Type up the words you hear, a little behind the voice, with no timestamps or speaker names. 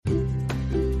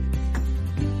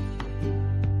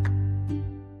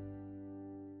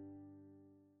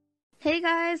Hey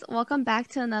guys, welcome back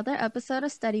to another episode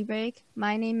of Study Break.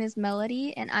 My name is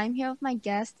Melody and I'm here with my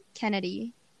guest,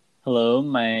 Kennedy. Hello,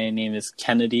 my name is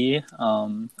Kennedy.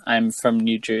 I'm from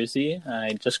New Jersey.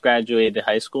 I just graduated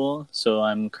high school, so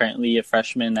I'm currently a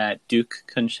freshman at Duke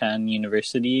Kunshan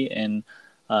University in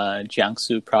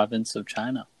Jiangsu province of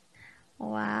China.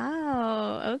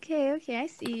 Wow. Okay, I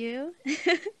see you.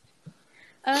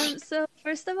 So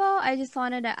first of all, I just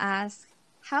wanted to ask,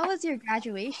 how was your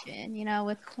graduation?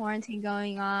 With quarantine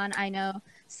going on, I know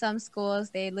some schools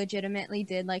they legitimately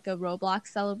did like a Roblox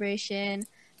celebration.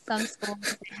 Some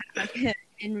schools they had like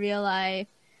in real life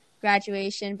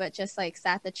graduation, but just like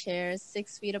sat the chairs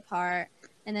 6 feet apart.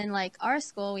 And then like our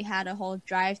school, we had a whole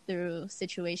drive-through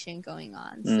situation going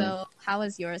on. Mm. So how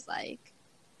was yours like?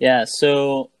 Yeah,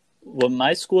 so what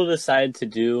my school decided to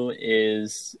do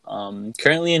is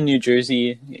currently in New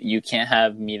Jersey, you can't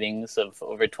have meetings of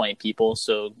over 20 people,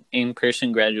 so in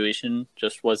person graduation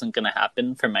just wasn't going to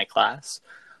happen for my class.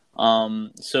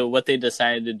 So what they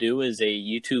decided to do is a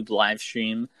YouTube live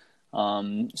stream.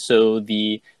 So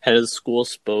the head of the school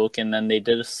spoke, and then they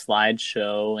did a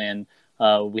slideshow, and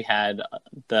we had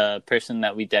the person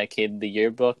that we dedicated the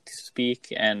yearbook to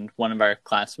speak, and one of our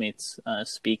classmates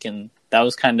speak, and that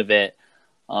was kind of it.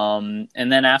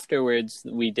 And then afterwards,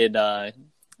 we did a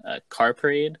car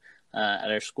parade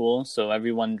at our school, so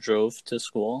everyone drove to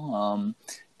school.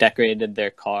 Decorated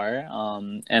their car,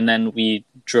 and then we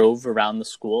drove around the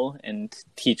school, and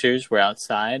teachers were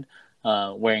outside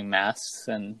wearing masks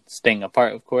and staying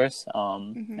apart, of course.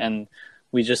 Mm-hmm. And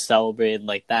we just celebrated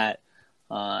like that.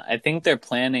 I think they're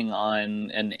planning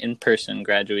on an in-person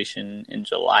graduation in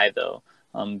July, though,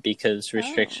 because Oh.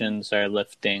 restrictions are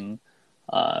lifting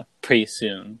pretty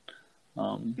soon.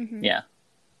 Mm-hmm. Yeah.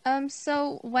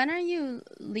 So when are you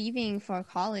leaving for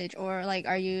college or like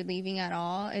are you leaving at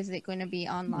all? Is it going to be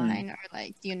Mm. online or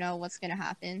like do you know what's going to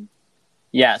happen?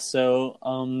 Yeah, so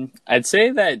I'd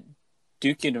say that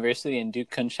Duke University and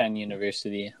Duke Kunshan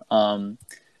University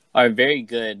are very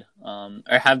good,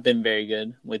 or have been very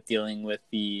good with dealing with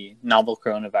the novel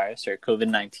coronavirus or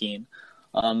COVID-19.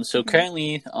 So Hmm.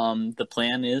 currently, the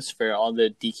plan is for all the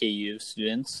DKU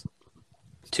students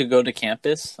to go to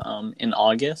campus in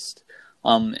August,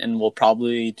 and we'll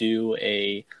probably do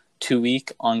a 2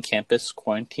 week on campus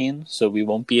quarantine. So we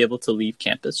won't be able to leave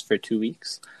campus for 2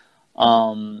 weeks. Hmm.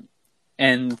 Um,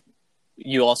 and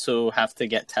you also have to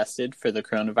get tested for the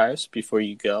coronavirus before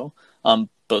you go,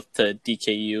 both to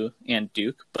DKU and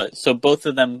Duke. But so both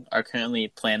of them are currently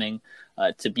planning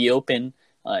to be open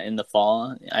in the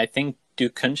fall. I think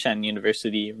Duke Kunshan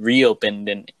University reopened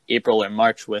in April or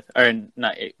March or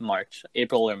not March,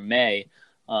 April or May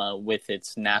with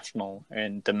its national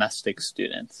and domestic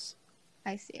students.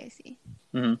 I see.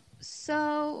 Mm-hmm.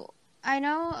 So I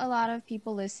know a lot of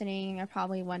people listening are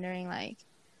probably wondering like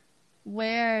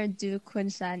where Duke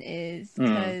Kunshan is Mm.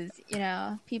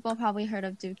 because, people probably heard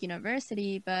of Duke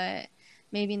University, but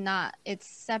maybe not its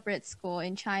separate school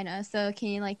in China. So can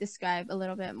you like describe a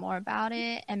little bit more about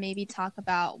it and maybe talk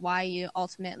about why you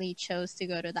ultimately chose to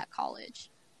go to that college?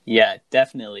 Yeah,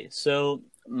 definitely. So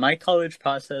my college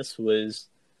process was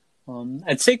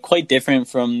I'd say quite different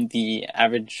from the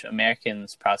average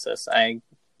American's process. I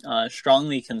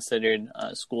strongly considered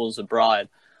schools abroad.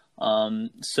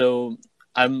 So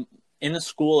I'm in a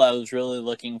school. I was really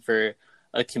looking for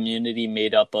a community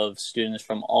made up of students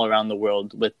from all around the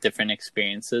world with different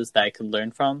experiences that I could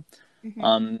learn from.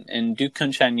 Mm-hmm. And Duke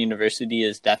Kunshan University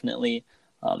is definitely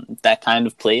that kind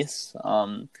of place.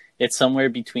 It's somewhere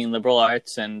between liberal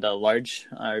arts and a large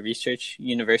research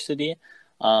university,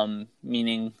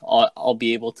 meaning I'll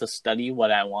be able to study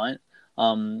what I want.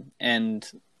 And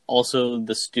also,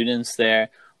 the students there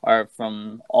are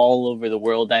from all over the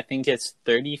world. I think it's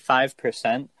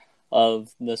 35%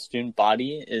 of the student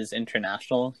body is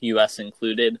international, US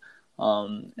included.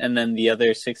 And then the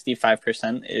other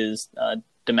 65% is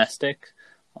domestic,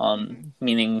 Mm-hmm.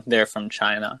 meaning they're from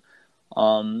China.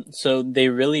 So they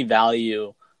really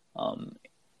value um,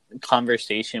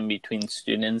 conversation between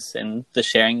students and the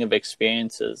sharing of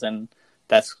experiences, and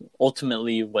that's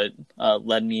ultimately what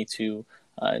led me to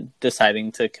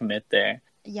deciding to commit there.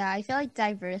 Yeah, I feel like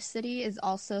diversity is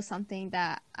also something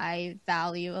that I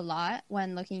value a lot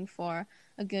when looking for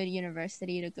a good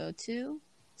university to go to.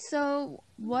 So,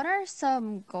 what are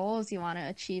some goals you want to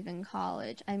achieve in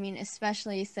college? I mean,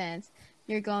 especially since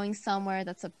you're going somewhere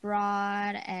that's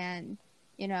abroad and,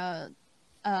 you know,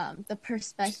 the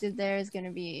perspective there is going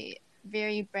to be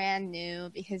very brand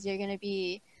new because you're going to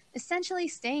be essentially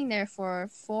staying there for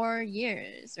 4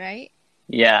 years, right?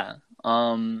 Yeah.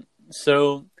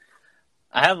 So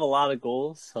I have a lot of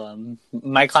goals.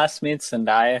 My classmates and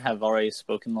I have already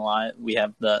spoken a lot. We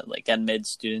have the like EdMed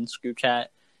students group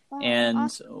chat, Oh, and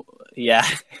awesome. yeah,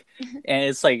 and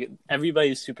it's like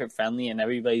everybody's super friendly and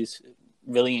everybody's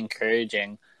really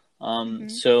encouraging. Mm-hmm.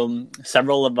 So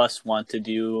several of us want to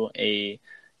do a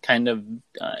kind of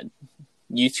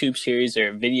YouTube series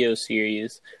or video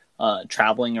series,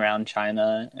 traveling around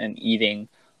China and eating.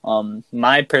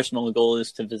 My personal goal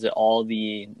is to visit all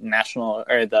the national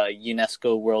or the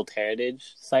UNESCO World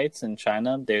Heritage sites in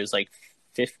China. There's like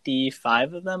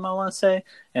 55 of them, I want to say,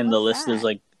 and the What's list is that?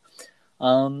 like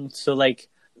so like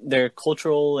they're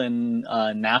cultural and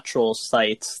natural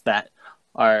sites that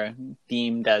are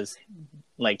deemed as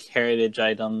like heritage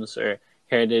items or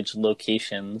heritage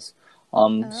locations.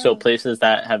 So Oh. places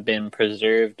that have been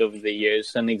preserved over the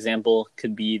years. An example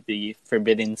could be the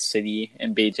Forbidden City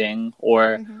in Beijing,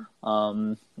 or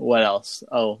Mm-hmm. what else?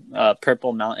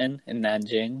 Purple Mountain in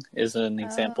Nanjing is an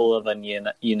example Oh. of a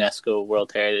UNESCO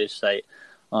World Heritage Site.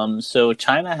 So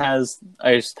China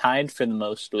is tied for the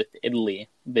most with Italy.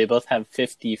 They both have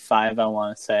 55, I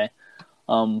want to say.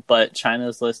 But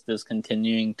China's list is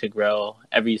continuing to grow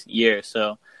every year.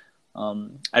 So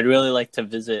I'd really like to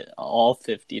visit all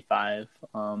 55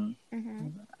 Mm-hmm.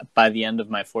 by the end of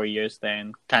my 4 years there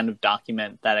and kind of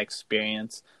document that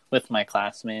experience with my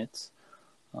classmates.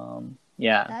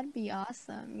 Yeah. That'd be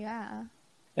awesome. Yeah.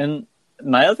 And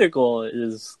my other goal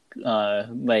is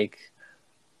like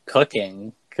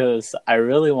cooking because I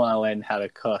really want to learn how to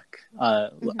cook.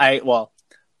 Mm-hmm. Well,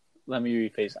 let me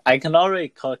rephrase. I can already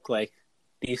cook like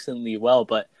decently well,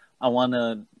 but I want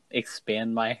to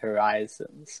expand my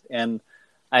horizons, and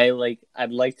I'd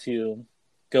like to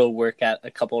go work at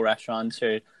a couple restaurants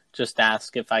or just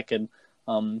ask if I could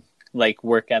like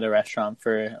work at a restaurant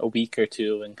for a week or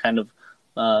two and kind of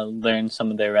learn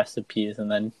some of their recipes, and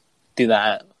then do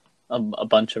that at a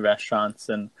bunch of restaurants,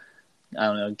 and I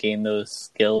don't know, gain those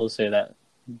skills or that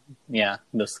yeah,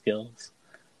 those skills.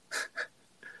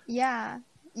 Yeah.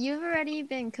 You've already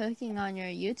been cooking on your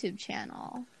YouTube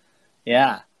channel, right?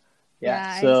 Yeah, yeah.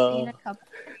 Yeah, I've seen a So, couple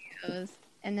videos,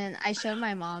 and then I showed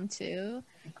my mom too.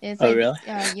 It's oh like, really?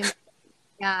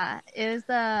 yeah, it was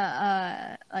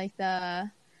the like the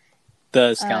The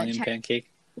uh, scallion pancake.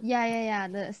 yeah,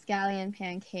 the scallion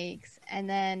pancakes, and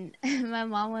then my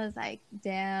mom was like,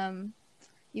 "Damn,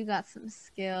 you got some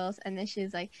skills." And then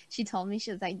she told me,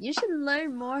 she was like, "You should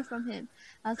learn more from him."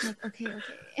 I was like, "Okay,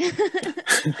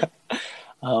 okay."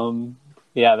 um,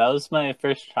 yeah, that was my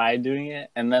first try doing it,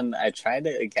 and then I tried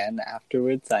it again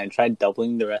afterwards. I tried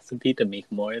doubling the recipe to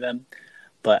make more of them,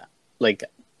 but like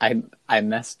I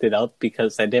messed it up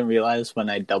because I didn't realize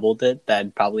when I doubled it that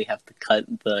I'd probably have to cut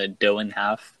the dough in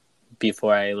half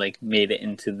before I like made it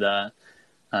into the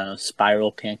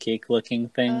spiral pancake looking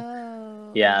thing.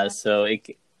 Oh, Yeah, yeah. so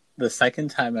the second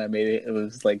time I made it, it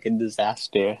was like a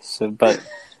disaster. So, but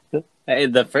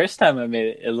the first time I made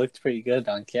it, it looked pretty good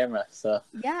on camera. So,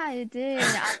 Yeah, it did.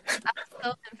 I was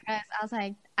so impressed. I was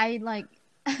like, I like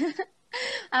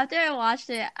after I watched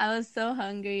it, I was so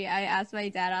hungry. I asked my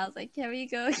dad, I was like, "Can we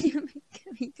go can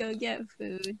we go get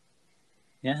food?"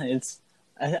 yeah,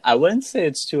 I wouldn't say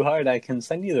it's too hard. I can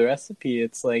send you the recipe.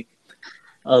 It's like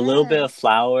a little bit of Yes.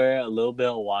 flour, a little bit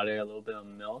of water, a little bit of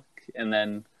milk, and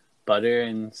then butter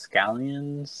and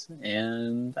scallions,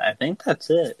 and I think that's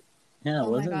it. Yeah, it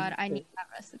Oh my wasn't, God, I need that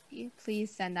recipe.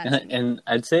 Please send that to me. and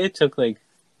I'd say it took like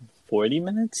 40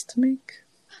 minutes to make.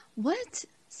 What?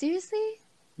 Seriously?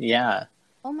 Yeah.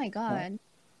 Oh my God.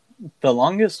 The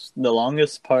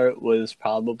longest part was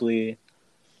probably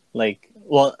like,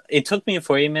 well, it took me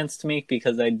 40 minutes to make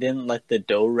because I didn't let the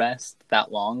dough rest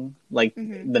that long. Like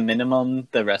Mm-hmm. the minimum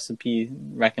the recipe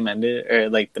recommended, or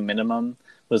like the minimum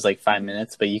was like 5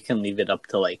 minutes, but you can leave it up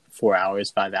to like 4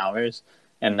 hours, 5 hours,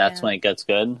 and that's when Yeah. it gets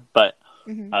good. But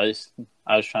Mm-hmm. I was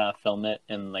I was trying to film it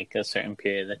in like a certain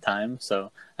period of time,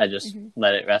 so I just Mm-hmm.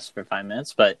 let it rest for 5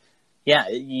 minutes. But yeah,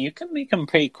 you can make them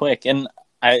pretty quick, and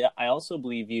I also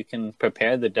believe you can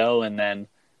prepare the dough and then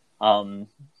um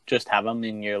just have them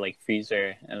in your like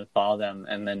freezer and thaw them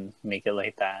and then make it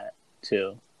like that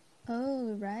too.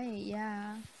 Oh, right.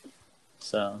 Yeah.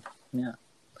 So yeah.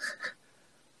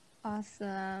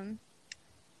 Awesome.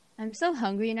 I'm so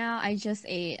hungry now. I just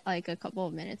ate like a couple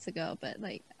of minutes ago, but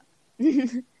like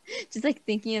just like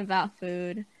thinking about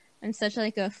food. I'm such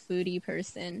like a foodie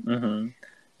person. hmm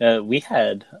we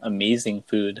had amazing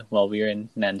food while we were in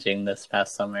Nanjing this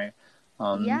past summer.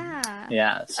 Yeah.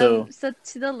 Yeah, so So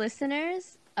to the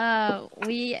listeners,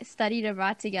 we studied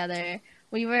abroad together.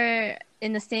 We were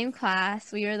in the same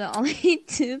class. We were the only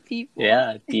two people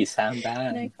yeah, decent in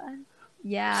our bad. class.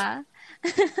 Yeah.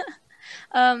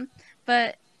 Um,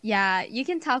 but Yeah, you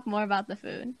can talk more about the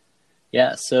food.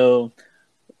 Yeah, so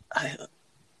I,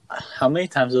 how many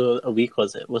times a week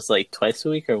was it? Was it like twice a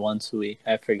week or once a week?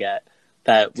 I forget.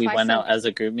 That we Twice went a out week. as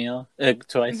a group meal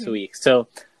twice a Hmm. week. So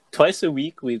twice a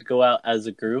week we'd go out as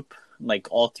a group, like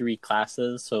all three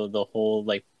classes, so the whole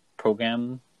like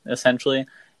program essentially,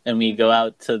 and we go Hmm.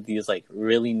 out to these like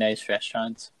really nice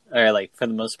restaurants, or like for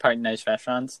the most part nice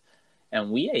restaurants, and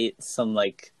we ate some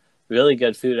like really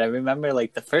good food. I remember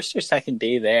like the first or second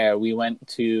day there, we went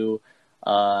to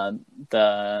uh,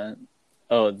 the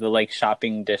the like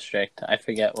shopping district. I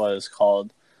forget what it's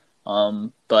called.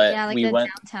 But Yeah, like we the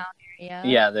went, downtown area.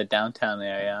 yeah, the downtown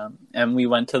area, and we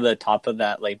went to the top of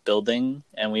that like building,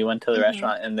 and we went to the Hmm.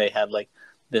 restaurant, and they had like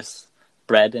this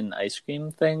bread and ice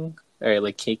cream thing, or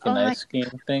like cake and Oh my! ice cream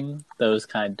thing. That was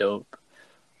kind of dope.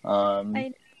 Um,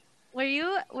 I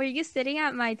were you sitting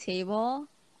at my table?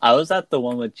 I was at the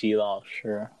one with G-Law,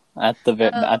 sure, Oh, at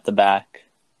the back.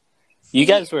 You see,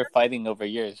 guys were fighting over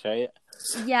yours, right?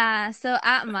 yeah. So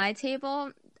at my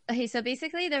table, okay. So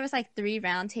basically, there was like three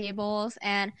round tables,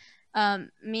 and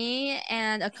me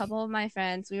and a couple of my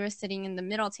friends, we were sitting in the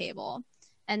middle table,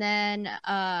 and then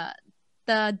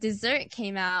the dessert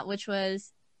came out, which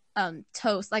was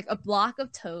toast, like a block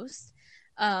of toast,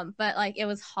 but like it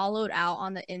was hollowed out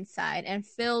on the inside and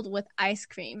filled with ice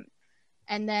cream.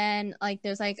 And then like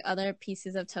there's like other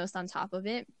pieces of toast on top of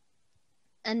it.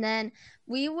 And then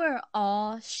we were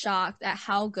all shocked at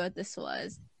how good this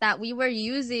was, that we were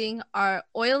using our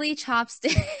oily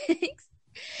chopsticks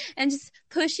and just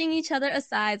pushing each other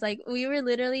aside. Like we were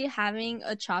literally having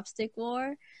a chopstick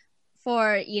war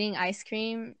for eating ice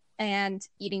cream and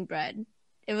eating bread.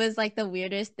 It was like the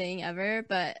weirdest thing ever,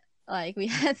 but like we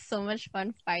had so much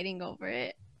fun fighting over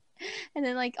it. And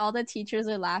then like all the teachers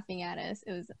are laughing at us.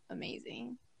 It was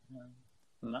amazing.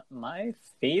 My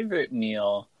favorite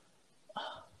meal,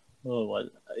 what was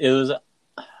it? It was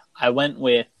I went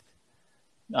with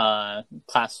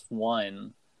class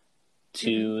one Hmm.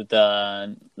 to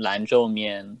the Lanzhou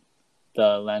Mian,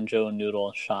 the Lanzhou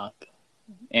noodle shop,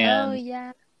 Oh and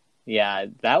yeah. yeah,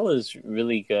 that was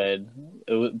really good.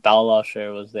 Bao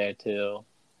Laosher was there too.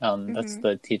 That's Hmm.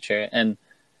 the teacher, and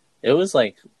it was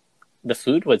like the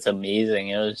food was amazing.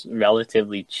 It was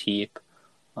relatively cheap.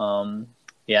 Um,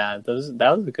 yeah, that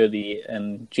was a good eat,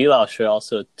 and Ji Laosher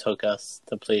also took us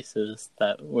to places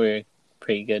that were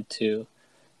pretty good too,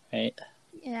 right?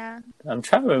 Yeah. I'm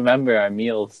trying to remember our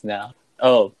meals now.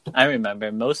 Oh, I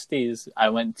remember. Most days I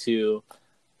went to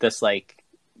this like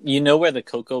you know where the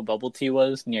Cocoa Bubble Tea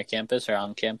was near campus or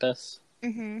on campus?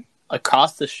 Hmm.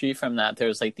 Across the street from that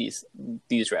there's like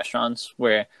these restaurants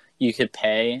where you could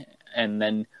pay and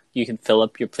then you can fill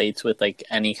up your plates with like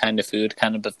any kind of food,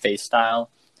 kind of buffet style.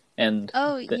 And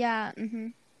Oh the, yeah. Hmm.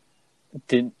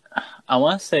 did I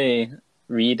want to say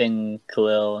Reed and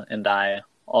Khalil and I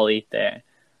all ate there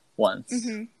once,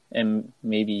 Hmm. and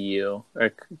maybe you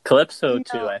or Calypso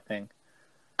too. No, I think.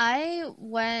 I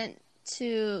went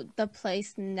to the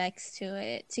place next to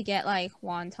it to get like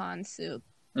wonton soup.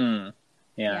 Mm,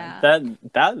 yeah, Yeah.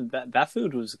 that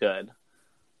food was good.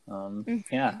 Hmm.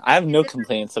 Yeah, I have Is no it?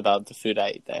 complaints about the food I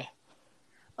ate there.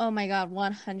 Oh my God,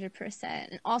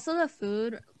 100%. And also the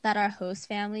food that our host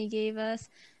family gave us,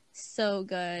 so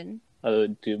good. Oh,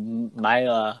 dude,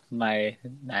 my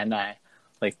nana,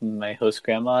 like my host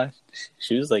grandma,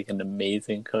 she was like an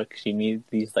amazing cook. She made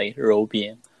these like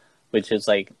robian, which is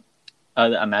like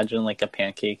imagine like a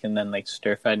pancake and then like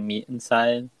stir fried meat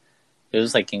inside. It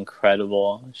was like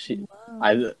incredible. Whoa.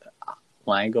 I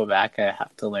when I go back, I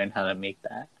have to learn how to make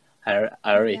that. I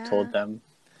already told Yeah. them.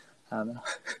 I don't know.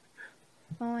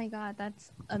 Oh my God,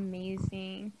 that's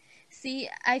amazing. See,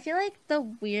 I feel like the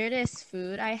weirdest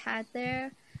food I had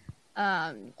there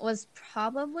was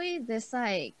probably this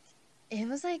like it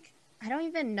was like I don't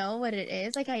even know what it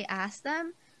is. Like I asked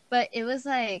them, but it was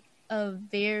like a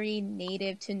very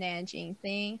native to Nanjing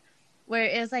thing where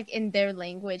it was like in their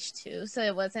language too. So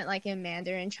it wasn't like in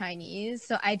Mandarin Chinese.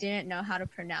 So I didn't know how to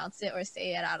pronounce it or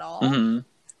say it at all.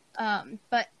 Mm-hmm.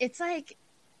 But it's like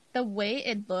the way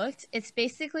it looked, it's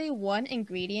basically one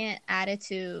ingredient added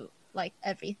to like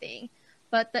everything.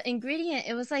 But the ingredient,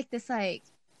 it was like this like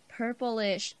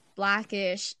purplish,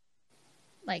 blackish,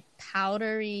 like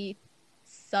powdery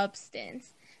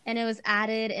substance. And it was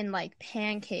added in like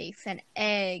pancakes and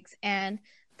eggs and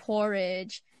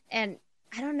porridge. And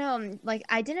I don't know, like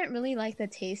I didn't really like the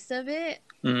taste of it,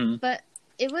 Mm-hmm. but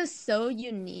it was so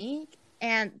unique.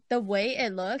 And the way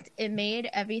it looked, it made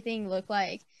everything look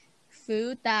like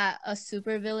food that a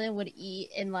supervillain would eat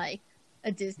in like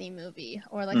a Disney movie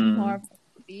or like a Mm. Marvel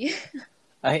movie.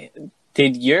 I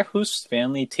did your host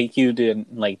family take you to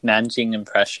like Nanjing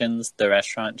Impressions, the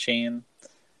restaurant chain?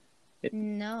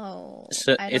 No,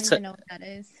 So I don't even know what that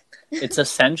is. it's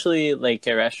essentially like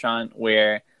a restaurant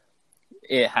where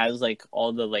it has like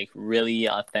all the like really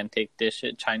authentic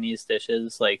Chinese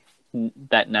dishes like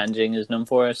that Nanjing is known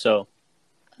for. So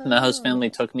my host Oh. family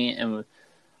took me, and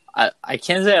I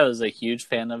can't say I was a huge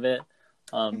fan of it,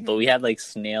 but we had like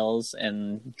snails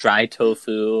and dry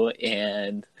tofu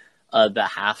and the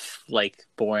half like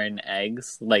born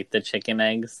eggs, like the chicken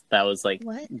eggs. That was like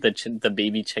What? the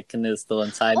baby chicken is still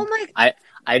inside. Oh my,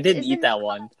 I didn't eat isn't it that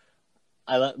one.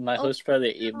 I let my called? host brother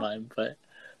eat mine, but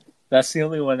that's the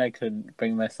only one I could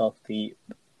bring myself to eat.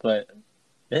 But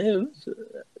it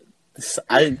was,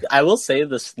 I will say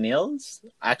the snails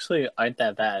actually aren't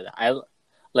that bad.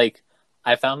 Like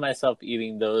I found myself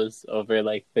eating those over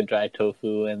like the dry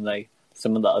tofu and like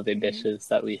some of the other dishes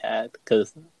that we had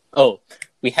because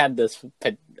we had this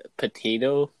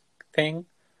potato thing.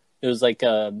 It was like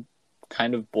a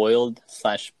kind of boiled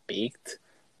slash baked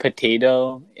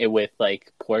potato with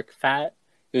like pork fat.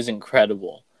 It was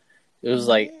incredible. It was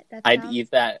like What? That I'd sounds.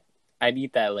 eat that. I'd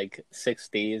eat that like 6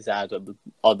 days out of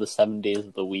all the 7 days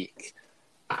of the week.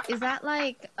 Is that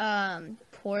like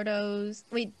Portos?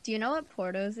 Wait, do you know what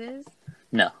Portos is?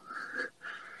 No,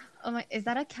 Oh my, is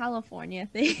that a California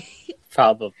thing?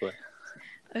 probably.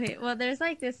 Okay, well, there's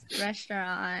like this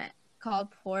restaurant called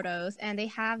Portos, and they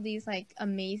have these like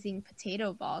amazing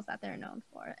potato balls that they're known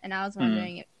for. And I was Hmm.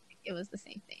 wondering if it was the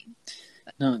same thing.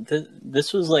 But, No,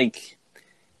 this was like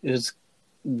it was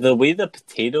the way the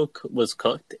potato was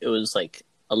cooked. It was like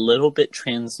a little bit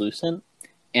translucent,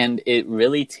 and it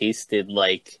really tasted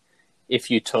like if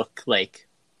you took like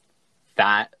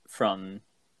fat from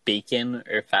bacon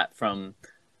or fat from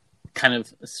kind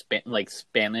of like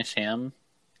Spanish ham.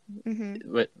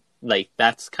 mm-hmm. Like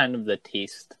that's kind of the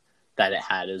taste that it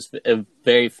had. It was a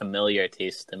very familiar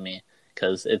taste to me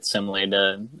because it's similar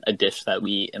to a dish that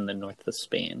we eat in the north of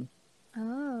Spain.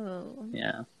 Oh,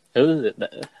 Yeah, it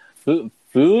was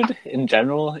food in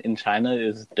general in China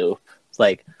is dope. It's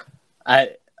like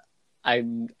I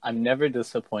I'm never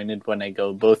disappointed when I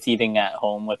go both eating at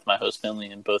home with my host family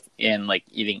and both in like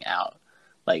eating out.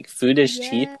 Like food is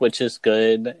cheap, yeah, which is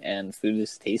good, and food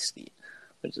is tasty,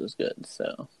 which is good.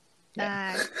 So yeah.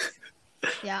 facts.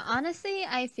 Yeah, honestly,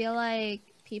 I feel like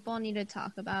people need to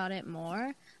talk about it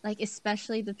more, like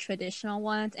especially the traditional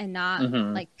ones and not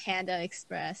Hmm. like Panda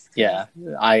Express, because Yeah,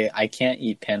 I can't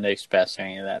eat Panda Express or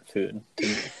any of that food. To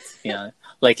be honest,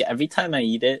 like every time I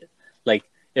eat it, like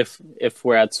if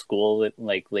we're at school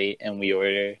like late and we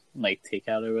order like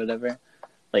takeout or whatever,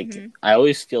 like I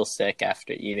always feel sick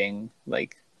after eating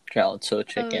like Jiaozuo Oh,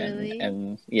 chicken, really?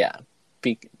 and yeah,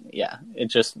 it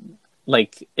just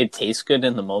like it tastes good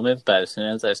in the moment, but as soon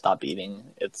as I stop eating,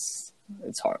 it's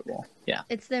horrible. Yeah,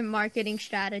 It's their marketing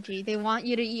strategy. They want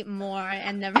you to eat more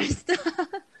and never stop.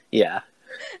 yeah,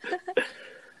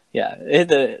 yeah.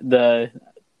 The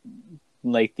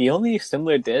like the only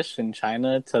similar dish in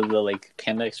China to the like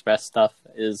Panda Express stuff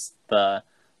is the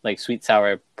like sweet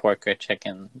sour pork or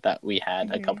chicken that we had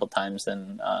a hmm couple times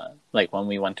in like when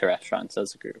we went to restaurants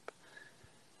as a group,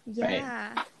 right?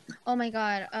 Yeah. Oh my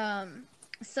God.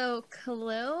 So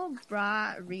Khalil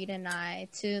brought Reed and I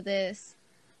to this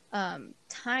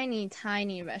tiny,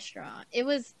 tiny restaurant. It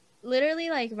was literally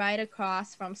like right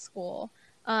across from school.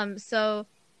 So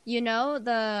you know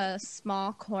the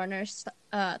small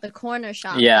the corner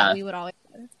shop that Yeah, we would always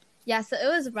go to? Yeah, so it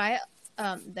was right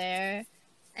there,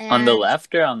 on the and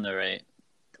left or on the right?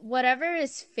 whatever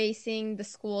is facing the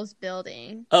school's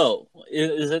building. Oh,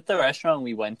 is it the restaurant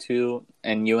we went to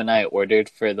and you and I ordered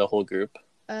for the whole group?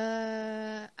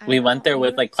 I We went don't. there We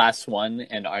with were. like class one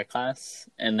and our class,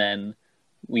 and then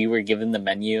we were given the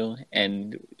menu,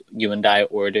 and you and I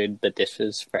ordered the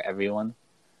dishes for everyone.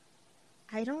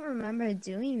 I don't remember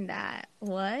doing that.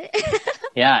 What?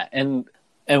 Yeah, and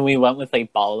we went with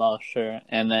like bao lao shi,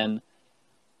 and then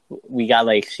we got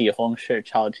like xi hong shi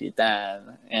chao ji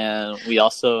dan, and we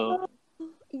also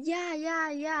Yeah, yeah,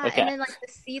 yeah. And okay, then like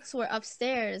the seats were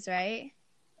upstairs, right?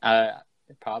 uh,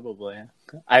 probably.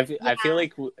 I feel Yeah.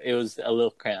 like it was a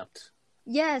little cramped.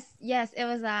 Yes, yes, it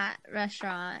was that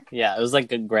restaurant. Yeah, it was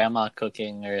like a grandma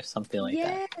cooking or something like that.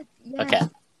 Yes, yes. Okay,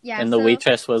 Yeah, and the so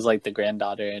waitress was like the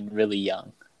granddaughter and really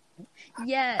young.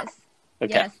 yes.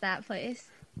 Okay. Yes, that place.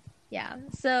 Yeah.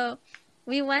 So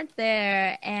we went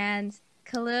there and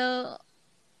Khalil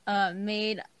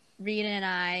made Rita and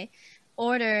I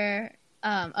order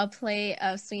a plate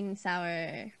of sweet and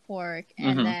sour pork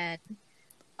and Mm-hmm.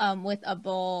 then with a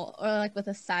bowl or like with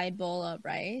a side bowl of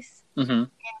rice. Mm-hmm.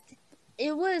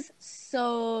 It was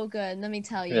so good. Let me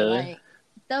tell you, Really? like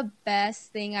the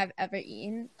best thing I've ever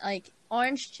eaten. Like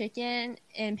orange chicken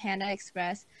in Panda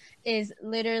Express is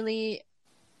literally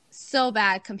so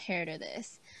bad compared to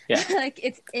this. Yeah. Like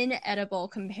it's inedible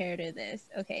compared to this.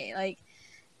 Okay, like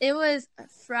it was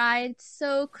fried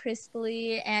so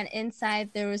crisply, and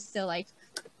inside there was still like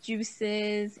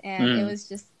juices, and it Mm, was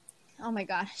just, oh my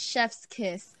god, chef's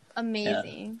kiss, yeah.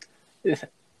 amazing.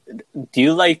 Do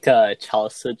you like chao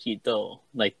suji do,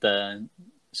 like the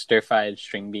stir fried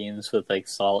string beans with like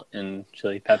salt and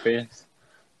chili peppers?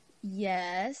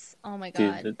 Yes. Oh my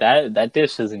god. Dude, that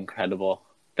dish is incredible.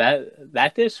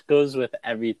 That dish goes with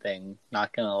everything.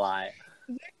 Not gonna lie.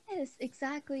 Yes,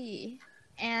 exactly.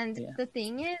 And Yeah. the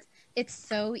thing is, it's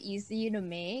so easy to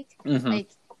make. Hmm. Like,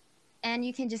 and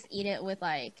you can just eat it with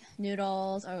like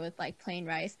noodles or with like plain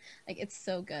rice. Like, it's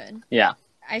so good. Yeah,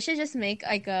 I should just make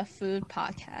like a food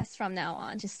podcast from now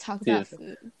on. Just talk about dude,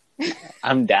 food.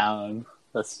 I'm down.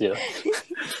 Let's do it. This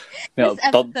No, but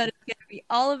episode is gonna be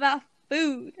all about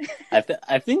food.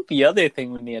 I think the other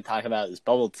thing we need to talk about is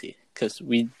bubble tea because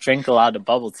we drank a lot of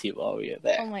bubble tea while we were Oh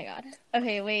there. my god.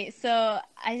 Okay, wait. So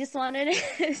I just wanted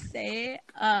to say,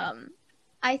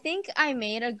 I think I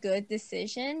made a good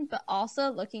decision, but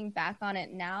also looking back on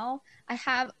it now, I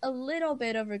have a little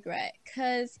bit of regret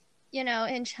because,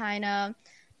 in China,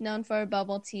 known for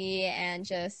bubble tea and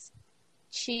just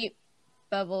cheap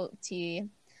bubble tea.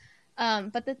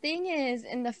 But the thing is,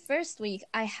 in the first week,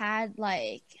 I had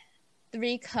like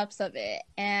 3 cups of it,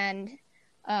 and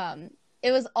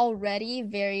it was already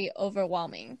very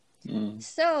overwhelming. Mm.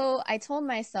 So I told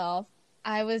myself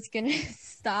I was gonna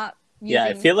stop Yeah, I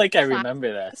using feel like I plastic.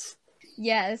 remember this.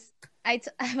 Yes, I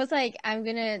was like, I'm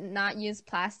gonna not use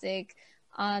plastic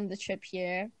on the trip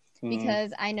here Mm.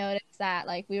 because I noticed that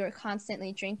like we were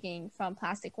constantly drinking from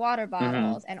plastic water Hmm.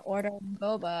 bottles and ordering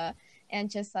boba and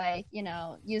just like,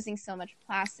 using so much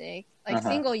plastic, like Uh-huh.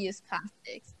 single-use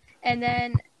plastics. And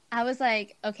then I was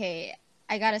like, okay,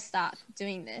 I gotta stop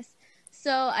doing this.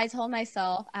 So I told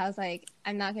myself, I was like,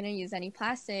 I'm not gonna use any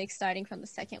plastic starting from the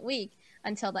second week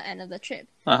until the end of the trip,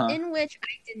 Uh-huh. in which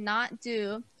I did not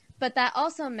do, but that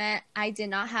also meant I did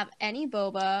not have any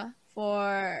boba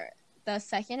for the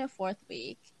second and fourth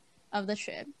week of the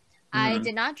trip. I Mm.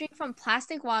 did not drink from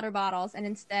plastic water bottles, and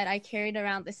instead I carried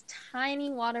around this tiny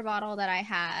water bottle that I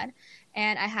had,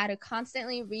 and I had to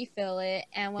constantly refill it.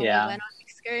 And when we Yeah. went on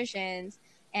excursions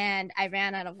and I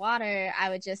ran out of water, I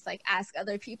would just like ask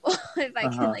other people if I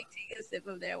could Uh-huh. like take a sip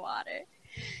of their water.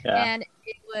 Yeah. And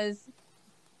it was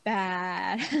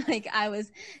bad. Like I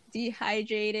was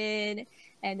dehydrated,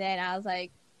 and then I was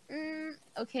like,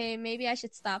 okay, maybe I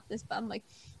should stop this. But I'm like,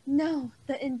 no,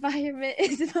 the environment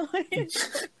is not.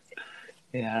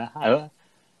 Yeah.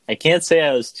 I can't say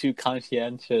I was too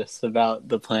conscientious about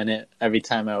the planet every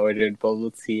time I ordered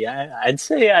bubble tea. I'd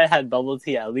say I had bubble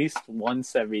tea at least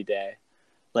once every day.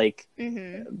 Like,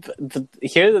 Mm-hmm. but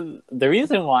here the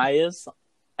reason why is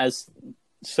as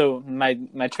so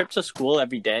my trip to school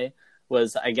every day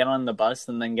was I get on the bus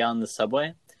and then get on the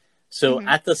subway. So Mm-hmm.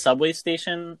 at the subway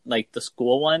station, like the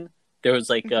school one, there was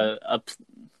like Mm-hmm.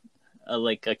 a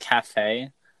like a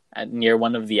cafe near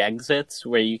one of the exits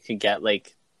where you could get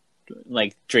like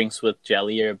drinks with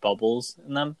jelly or bubbles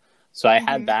in them. So I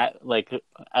had Mm-hmm. that like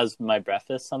as my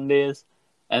breakfast some days.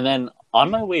 And then on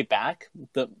my way back,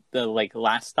 the like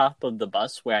last stop of the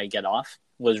bus where I get off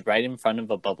was right in front of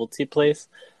a bubble tea place.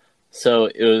 So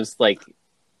it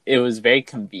was very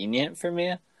convenient for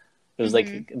me. It was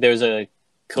Mm-hmm. like there was a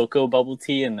cocoa bubble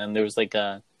tea and then there was like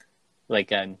a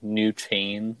new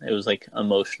chain. It was like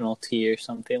emotional tea or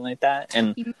something like that.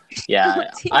 And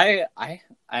yeah, I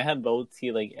had bubble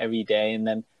tea like every day, and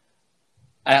then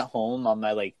at home on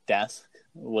my like desk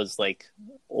was like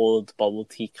old bubble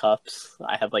tea cups.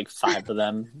 I had like 5 of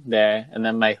them there, and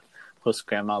then my host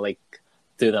grandma like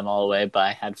threw them all away, but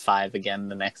I had 5 again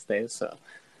the next day. So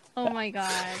Oh my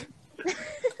god.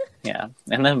 yeah,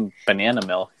 and then banana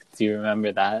milk. Do you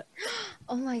remember that?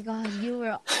 Oh my god, you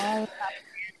were all about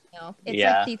milk. It's like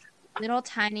Yeah, these little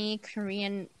tiny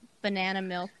Korean banana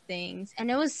milk things, and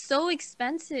it was so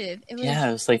expensive. It yeah, was,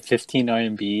 it was like 15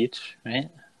 RMB each, right?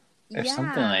 Or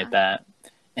something like yeah. that.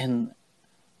 And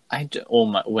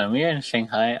when we were in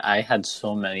Shanghai, I had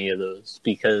so many of those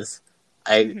because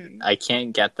Mm-hmm. I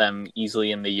can't get them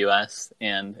easily in the U.S.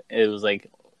 and it was like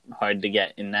hard to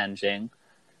get in Nanjing.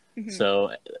 Mm-hmm.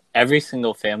 So every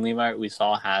single Family Mart we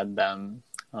saw had them.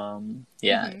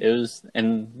 Yeah, Mm-hmm. it was,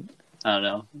 and I don't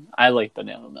know. I like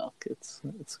banana milk. It's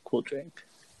a cool drink.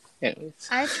 Anyways,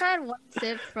 I tried one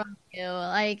sip from you.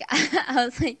 Like I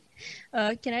was like,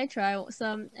 "Can I try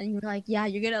some?" And you were like, "Yeah,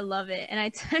 you're gonna love it." And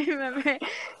I remember taking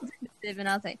a sip, and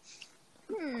I was like,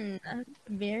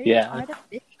 very yeah,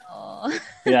 artificial."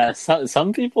 yeah.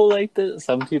 Some people liked it.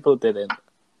 Some people didn't.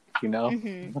 You know.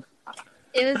 Mm-hmm.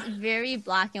 It was very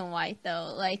black and white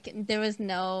though. Like there was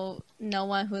no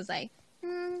one who was like,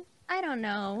 I don't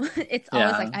know. It's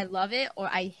always like Yeah, I love it or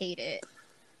I hate it.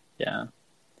 yeah.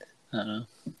 I don't know.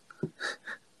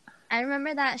 I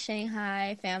remember that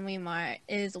Shanghai Family Mart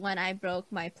is when I broke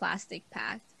my plastic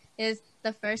pact. Is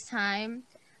the first time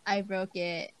I broke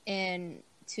it in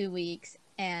 2 weeks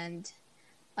and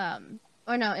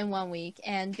or no, in 1 week.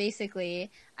 And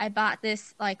basically I bought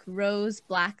this like rose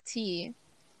black tea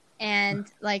and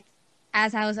like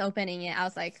as I was opening it, I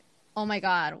was like, "Oh my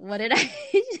god, what did I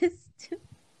just do?"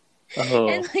 Oh,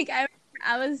 And like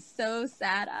I was so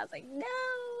sad. I was like, "No,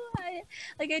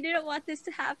 I didn't want this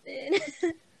to happen."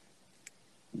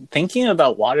 thinking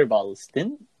about water bottles,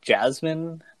 didn't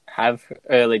Jasmine have,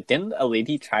 or like, didn't a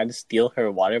lady try to steal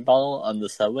her water bottle on the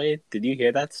subway? Did you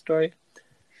hear that story?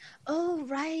 Oh,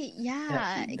 right. Yeah,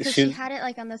 Yeah, because she she, had it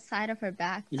like on the side of her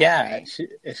backpack, yeah, right? she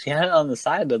had it on the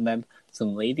side, and then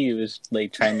some lady was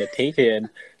like trying to take it, and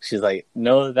she's like,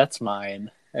 "No, that's mine,"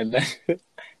 and then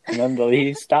and then the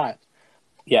lady stopped.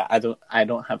 Yeah, I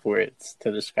don't have words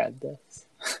to describe this.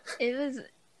 It was,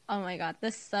 oh my God,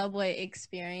 the subway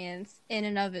experience in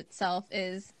and of itself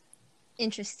is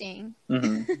interesting.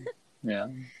 Hmm. Yeah.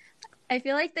 I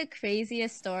feel like the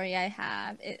craziest story I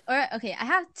have, or okay, I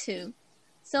have two.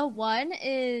 So one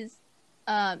is,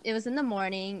 it was in the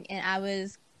morning and I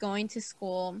was going to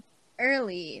school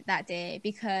early that day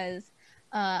because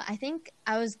I think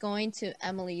I was going to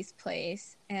Emily's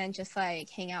place and just like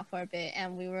hang out for a bit.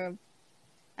 And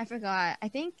I forgot, I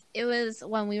think it was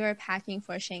when we were packing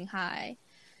for Shanghai.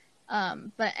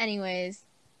 But anyways,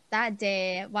 that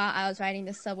day while I was riding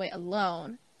the subway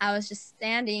alone, I was just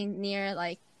standing near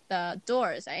like the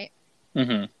doors, right?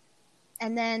 Hmm.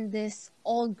 And then this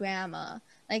old grandma,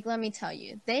 like let me tell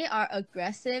you, they are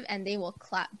aggressive and they will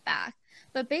clap back.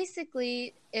 But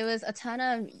basically, it was a ton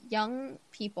of young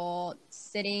people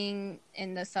sitting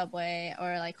in the subway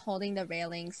or like holding the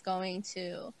railings going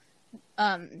to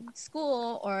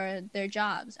school or their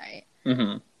jobs, right?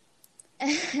 Hmm.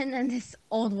 And then this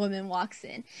old woman walks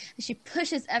in and she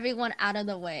pushes everyone out of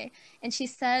the way and she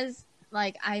says,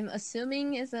 like, I'm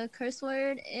assuming is a curse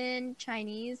word in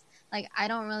Chinese. Like, I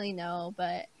don't really know,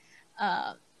 but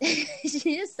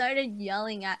she just started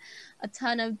yelling at a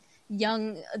ton of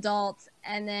young adults.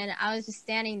 And then I was just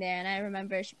standing there and I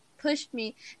remember she pushed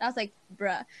me. And I was like,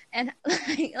 bruh. And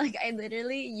like I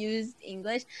literally used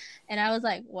English and I was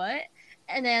like, what?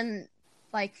 And then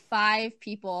like five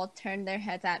people turned their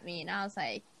heads at me and I was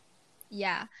like,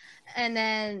 yeah. And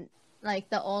then like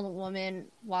the old woman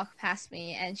walked past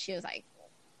me and she was like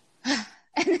and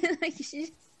then like she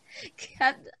just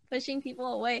kept pushing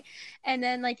people away. And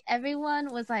then like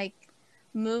everyone was like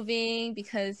moving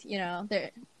because, you know,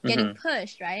 they're getting Hmm.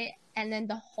 pushed, right? And then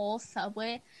the whole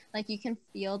subway, like you can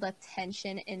feel the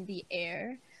tension in the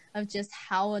air of just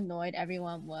how annoyed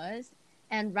everyone was.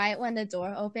 And right when the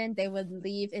door opened, they would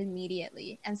leave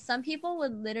immediately. And some people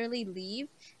would literally leave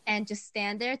and just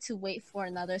stand there to wait for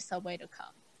another subway to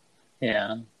come.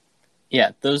 Yeah.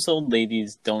 Yeah, those old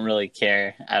ladies don't really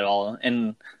care at all.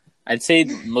 And I'd say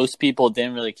most people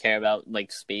didn't really care about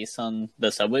like space on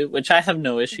the subway, which I have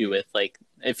no issue Mm-hmm. with. Like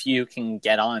if you can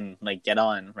get on, like get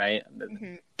on, right?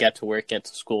 Mm-hmm. Get to work, get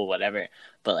to school, whatever.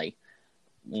 But like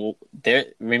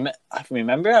I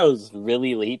remember I was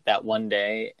really late that one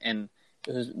day and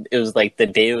it was like the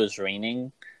day it was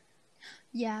raining.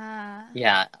 Yeah.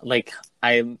 Yeah, like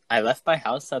I left my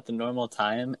house at the normal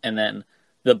time, and then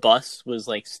the bus was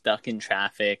like stuck in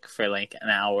traffic for like an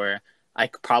hour. I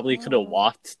probably could have Oh.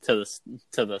 walked to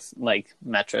the like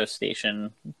metro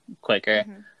station quicker.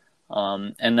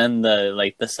 Mm-hmm. And then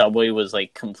the subway was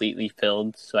like completely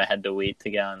filled, so I had to wait to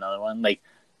get on another one. Like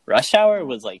rush hour Oh.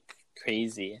 was like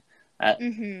crazy. I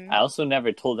Mm-hmm. also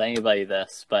never told anybody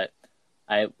this, but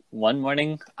I one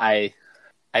morning I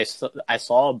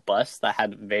saw a bus that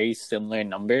had a very similar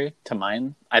number to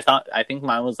mine. I think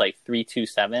mine was like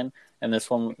 327 and this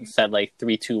one said like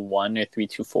 321 or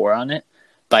 324 on it,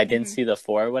 but I didn't Mm-hmm. see the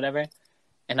 4 or whatever.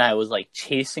 And I was like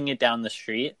chasing it down the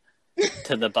street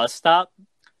to the bus stop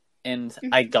and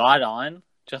I Mm-hmm. got on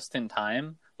just in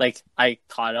time. Like I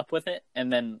caught up with it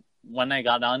and then when I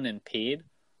got on and paid,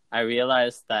 I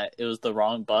realized that it was the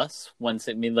wrong bus once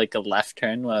it made like a left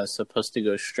turn when I was supposed to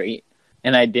go straight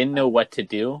and I didn't know what to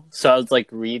do. So I was like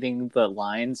reading the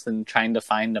lines and trying to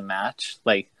find a match,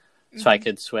 like so I Mm-hmm.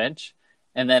 could switch.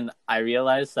 And then I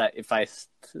realized that if I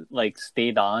like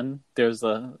stayed on, there was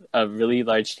a really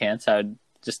large chance I would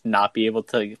just not be able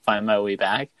to find my way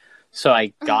back. So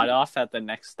I got off at the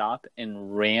next stop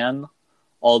and ran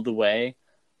all the way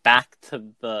back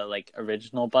to the like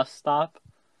original bus stop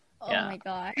Oh Yeah, my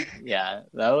god. yeah,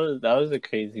 that was a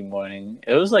crazy morning.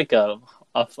 It was like I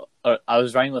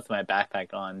was running with my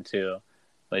backpack on too,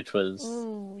 which was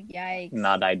Ooh, yikes.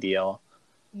 not ideal.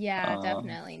 Yeah, Um,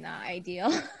 definitely not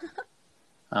ideal.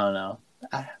 I don't know.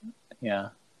 Yeah,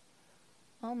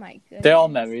 Oh my they're all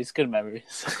goodness. memories, good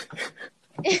memories.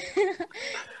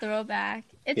 Throwback.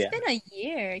 It's Yeah, been a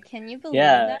year. Can you believe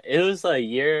yeah, that? it was a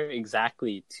year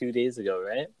exactly 2 days ago,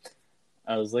 right?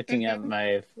 I was looking at Hmm.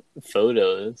 my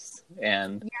photos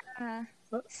and Yeah.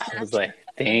 I was Snapchat like,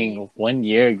 memories. "Dang, 1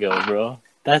 year ago, bro.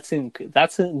 That's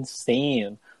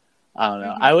insane." I don't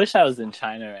know. I Hmm. wish I was in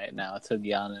China right now, to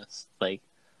be honest. Like,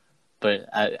 but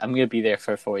I'm gonna be there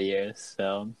for 4 years,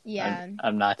 so Yeah.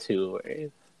 I'm not too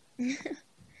worried.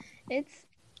 It's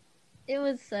it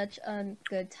was such a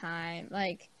good time.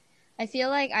 Like I feel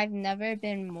like I've never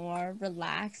been more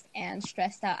relaxed and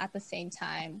stressed out at the same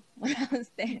time when I was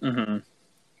there. Hmm.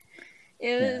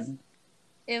 It Yeah, was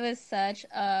it was such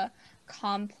a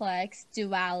complex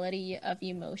duality of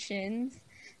emotions.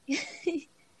 Oh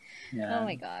yeah.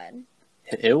 my god.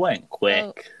 It went So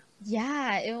quick.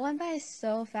 yeah, it went by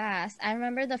so fast. I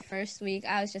remember the first week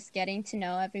I was just getting to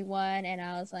know everyone and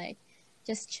I was like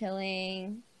just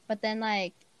chilling. But then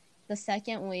like the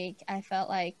second week I felt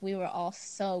like we were all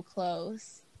so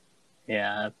close.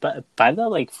 Yeah, but by the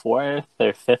like fourth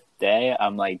or fifth day,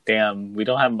 I'm like, damn, we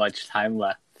don't have much time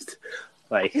left.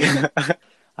 Like, I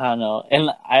don't know. And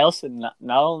I also not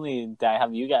only did I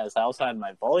have you guys, I also had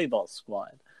my volleyball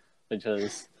squad, which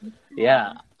was,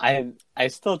 yeah, Yeah. I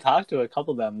still talk to a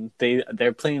couple of them.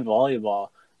 They're playing volleyball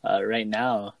right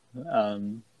now.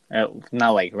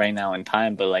 Not like right now in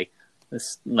time, but like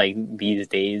this like these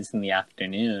days in the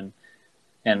afternoon.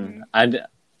 And Hmm.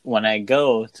 when I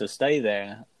go to study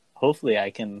there, hopefully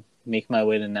I can make my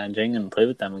way to Nanjing and play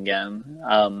with them again.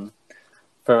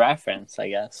 For reference, I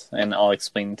guess, and I'll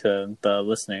explain to the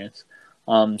listeners.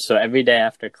 So every day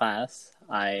after class,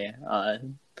 I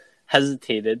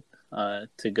hesitated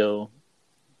to go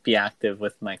be active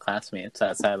with my classmates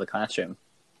outside of the classroom.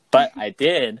 But I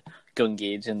did go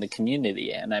engage in the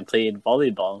community, and I played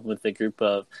volleyball with a group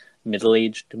of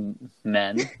middle-aged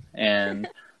men and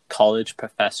college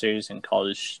professors and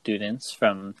college students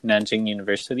from Nanjing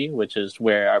University, which is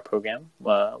where our program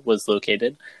was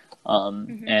located.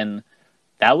 Hmm. And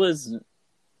that was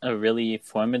a really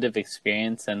formative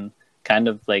experience and kind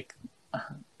of like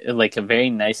a very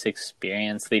nice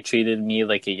experience. They treated me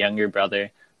like a younger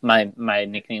brother. My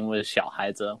nickname was 小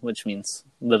孩子, which means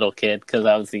little kid, because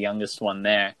I was the youngest one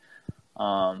there.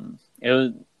 It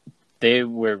was They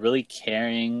were really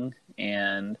caring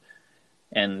and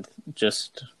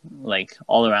just like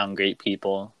all around great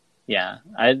people. Yeah,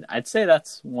 I'd say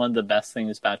that's one of the best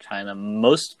things about China.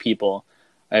 Most people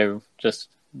are just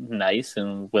nice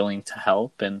and willing to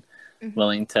help and Hmm.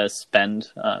 willing to spend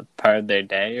part of their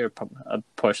day or a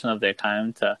portion of their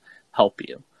time to help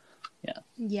you. Yeah.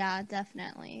 Yeah,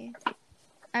 definitely.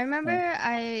 I remember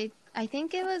I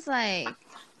think it was like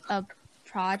a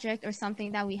project or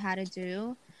something that we had to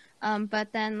do.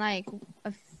 But then like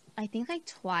I think like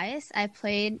twice I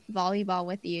played volleyball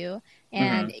with you Mm-hmm.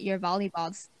 and your volleyball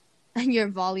your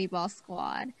volleyball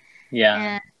squad.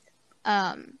 Yeah.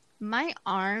 And my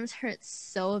arms hurt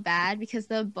so bad because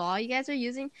the ball you guys were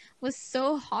using was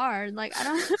so hard. Like I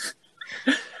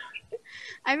don't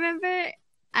I remember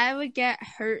I would get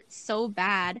hurt so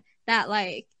bad that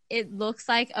like it looks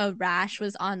like a rash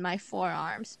was on my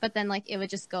forearms, but then like it would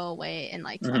just go away in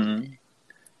like 20 minutes. Mm-hmm.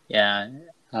 Yeah.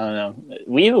 I don't know.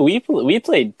 We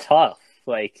played tough.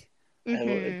 Like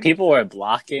Mhm. people were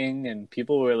blocking and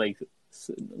people were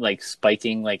like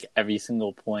spiking like every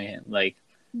single point. Like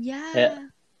eh,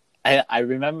 Yeah. I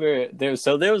remember there was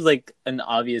like an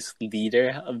obvious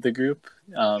leader of the group,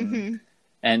 Mhm.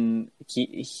 and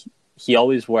he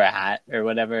always wore a hat or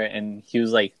whatever, and he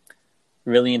was like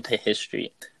really into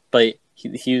history, but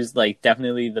he was like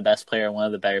definitely the best player, one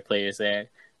of the better players there.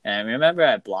 And I remember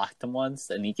I blocked him once,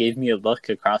 and he gave me a look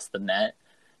across the net,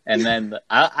 and then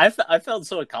I felt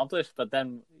so accomplished, but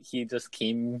then he just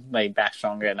came like back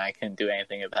stronger, and I couldn't do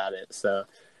anything about it. So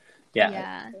yeah,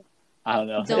 Yeah. I don't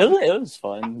know. Don't It was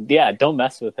fun. Yeah, don't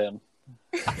mess with him.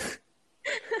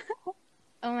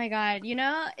 Oh my God. You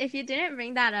know, if you didn't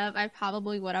bring that up, I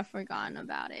probably would have forgotten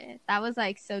about it. That was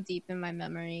like so deep in my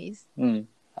memories. Mm.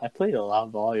 I played a lot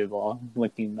of volleyball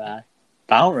looking back.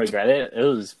 But I don't regret it. It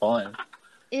was fun.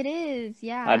 It is, I'd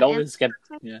yeah. And always get,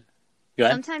 yeah. Go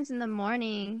ahead. sometimes in the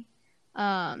morning,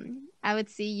 I would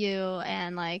see you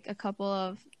and like a couple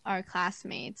of our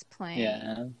classmates playing.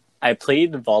 Yeah. I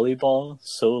played volleyball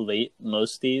so late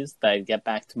most days that I'd get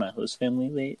back to my host family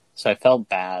late. So I felt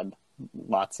bad.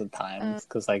 lots of times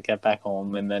because I get back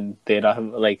home and then they'd have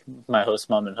like my host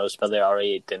mom and host brother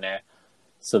already ate dinner,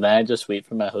 so then I just wait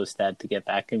for my host dad to get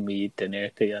back and we eat dinner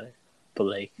together. But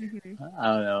like, I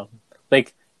don't know,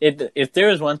 like if there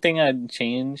was one thing I'd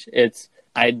change, it's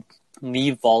I'd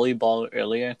leave volleyball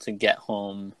earlier to get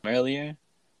home earlier,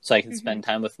 so I can spend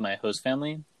time with my host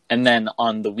family, and then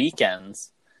on the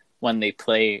weekends when they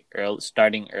play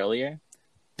starting earlier,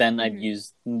 then I'd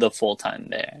use the full time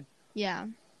there. Yeah.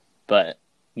 But,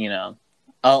 you know,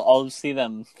 I'll see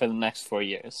them for the next 4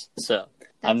 years. So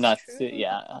I'm not,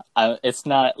 it's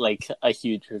not like a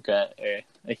huge regret or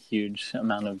a huge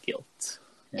amount of guilt.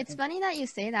 Yeah. It's funny that you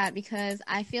say that because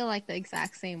I feel like the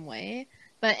exact same way.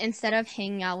 But instead of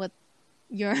hanging out with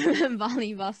your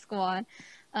volleyball squad,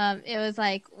 it was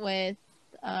like with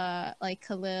like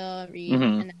Khalil, Reed,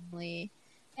 and Emily.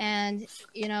 And,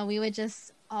 you know, we would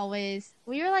just we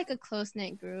were like a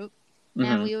close-knit group.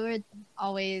 And we would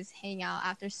always hang out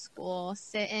after school,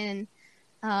 sit in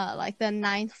like the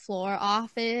 9th floor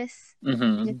office,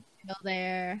 and just chill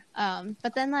there.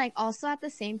 But then like also at the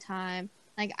same time,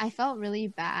 like I felt really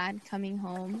bad coming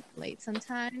home late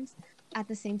sometimes. At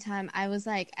the same time, I was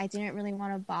like, I didn't really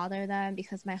want to bother them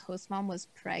because my host mom was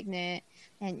pregnant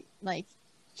and like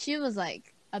she was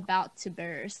like about to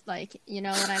burst. Like, you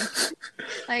know what I'm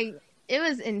like. It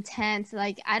was intense.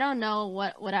 Like, I don't know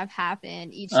what would have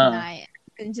happened each night.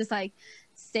 And just, like,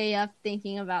 stay up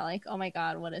thinking about, like, oh, my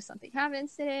God, what if something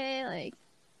happens today? Like,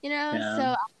 you know? Yeah. So,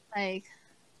 I was, like,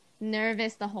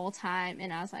 nervous the whole time.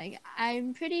 And I was like,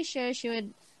 I'm pretty sure she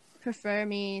would prefer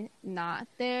me not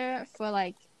there for,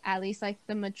 like, at least, like,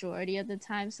 the majority of the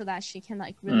time so that she can,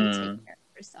 like, really take care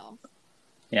of herself.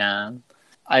 Yeah.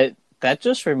 That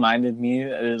just reminded me,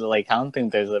 like, I don't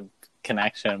think there's a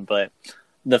connection, but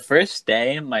the first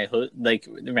day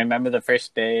remember the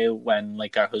first day when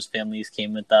like our host families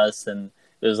came with us and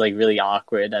it was like really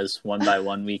awkward as one by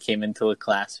one we came into a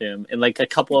classroom and like a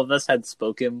couple of us had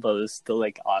spoken but it was still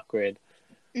like awkward.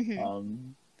 So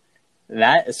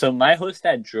my host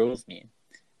dad drove me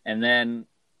and then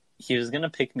he was gonna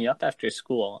pick me up after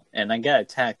school and I got a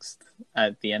text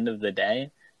at the end of the day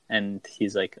and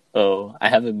he's like, oh, I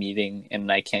have a meeting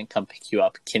and I can't come pick you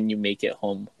up, can you make it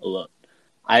home alone?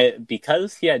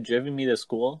 Because he had driven me to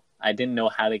school, I didn't know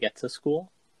how to get to school.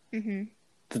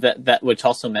 That which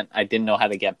also meant I didn't know how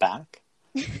to get back.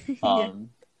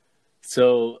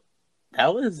 So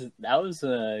that was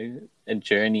a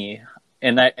journey,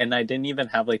 and I didn't even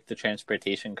have like the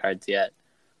transportation cards yet.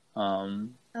 I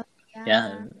don't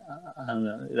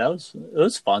know. It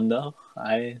was fun though.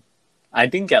 I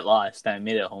didn't get lost. I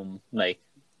made it home like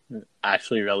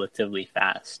actually relatively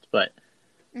fast, but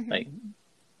like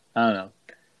I don't know.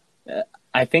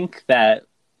 I think that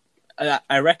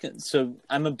I reckon. So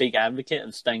I'm a big advocate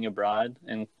of studying abroad,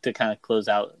 and to kind of close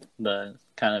out the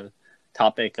kind of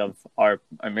topic of our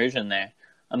immersion there,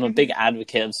 I'm a big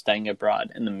advocate of studying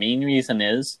abroad, and the main reason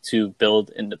is to build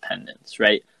independence.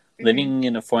 Right, living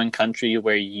in a foreign country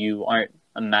where you aren't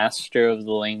a master of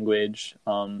the language,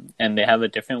 and they have a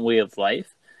different way of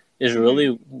life, is a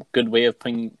really good way of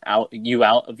putting you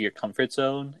out of your comfort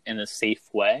zone in a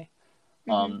safe way.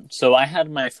 So I had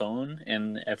my phone,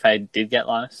 and if I did get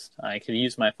lost, I could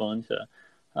use my phone to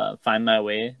find my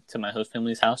way to my host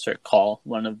family's house or call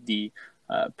one of the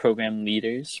program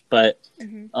leaders. But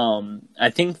I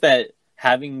think that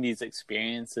having these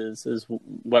experiences is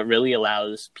what really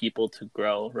allows people to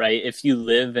grow, right? If you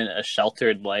live in a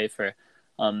sheltered life or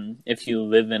if you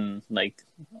live in like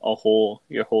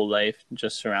your whole life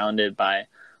just surrounded by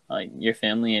your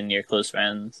family and your close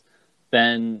friends,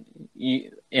 then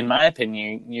in my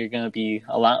opinion, you're going to be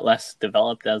a lot less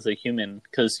developed as a human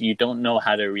because you don't know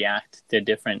how to react to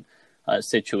different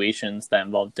situations that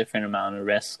involve different amount of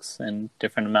risks and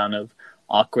different amount of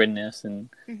awkwardness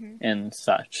and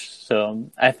such.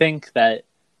 So I think that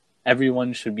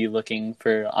everyone should be looking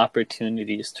for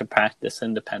opportunities to practice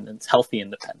independence, healthy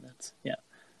independence. Yeah.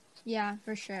 Yeah,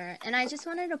 for sure. And I just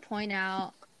wanted to point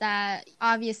out that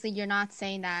obviously you're not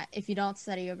saying that if you don't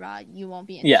study abroad, you won't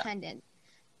be independent.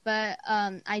 But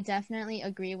I definitely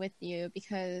agree with you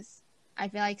because I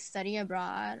feel like study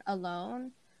abroad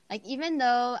alone, like even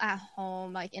though at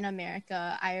home, like in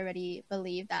America, I already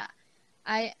believe that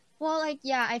I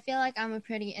feel like I'm a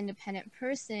pretty independent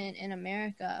person in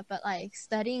America, but like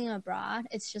studying abroad,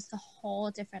 it's just a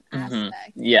whole different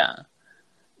aspect. Yeah.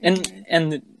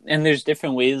 And there's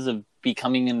different ways of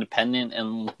becoming independent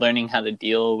and learning how to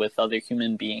deal with other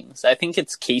human beings. I think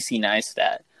it's Casey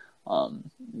Neistat,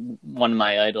 one of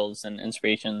my idols and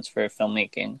inspirations for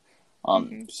filmmaking.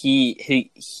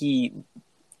 He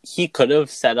he could have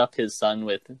set up his son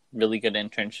with really good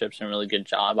internships and really good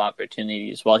job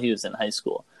opportunities while he was in high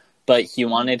school, but he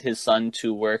wanted his son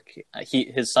to work.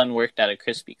 His son worked at a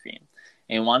Krispy Kreme,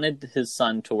 and he wanted his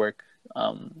son to work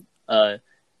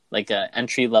like a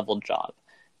entry level job,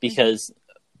 because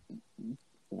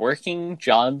working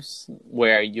jobs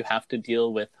where you have to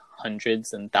deal with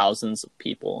hundreds and thousands of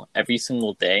people every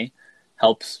single day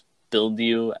helps build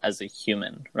you as a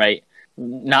human, right?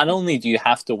 Not only do you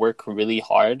have to work really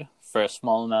hard for a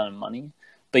small amount of money,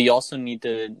 but you also need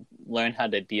to learn how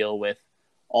to deal with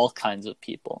all kinds of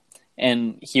people.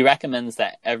 And he recommends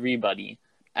that everybody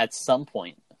at some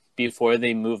point before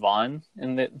they move on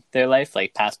in their life,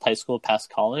 like past high school, past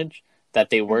college, that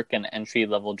they work an entry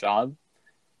level job.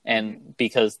 And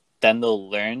because then they'll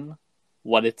learn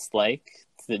what it's like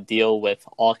to deal with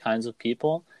all kinds of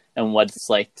people and what it's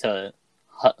like to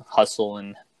hustle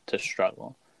and to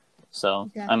struggle.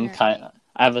 So Definitely.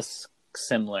 I have a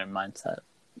similar mindset.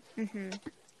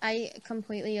 I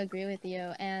completely agree with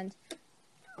you. And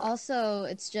also,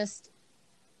 it's just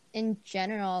in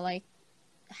general, like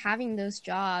having those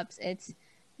jobs,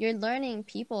 you're learning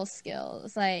people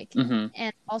skills, like,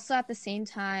 and also at the same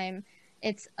time,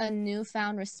 it's a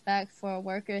newfound respect for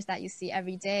workers that you see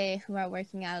every day who are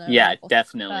working at a Yeah, local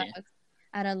definitely. Starbucks,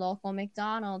 at a local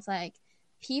McDonald's. Like,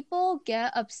 people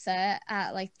get upset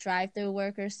at like drive-through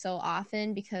workers so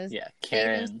often because Yeah, they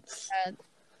themselves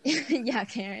Karens. yeah,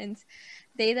 Karens.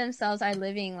 They themselves are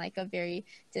living like a very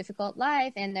difficult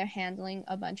life, and they're handling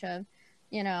a bunch of,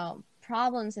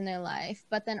 problems in their life.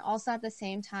 But then also at the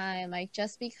same time, like,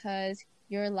 just because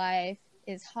your life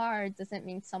is hard doesn't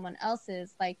mean someone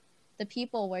else's, like the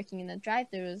people working in the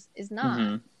drive-throughs, is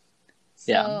not.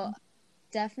 Yeah. So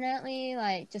definitely,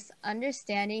 like, just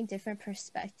understanding different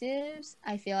perspectives,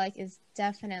 I feel like is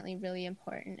definitely really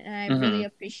important. And I really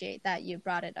appreciate that you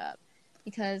brought it up,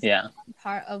 because Yeah.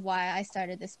 part of why I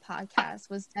started this podcast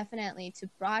was definitely to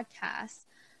broadcast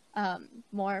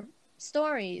more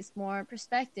stories, more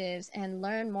perspectives, and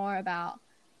learn more about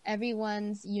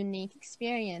everyone's unique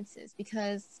experiences.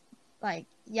 Because, like,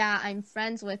 yeah, I'm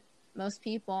friends with most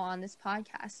people on this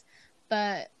podcast,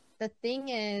 but the thing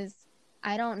is,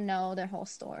 I don't know their whole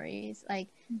stories. Like,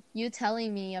 you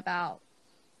telling me about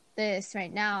this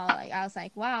right now, like, I was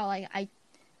like, wow, like,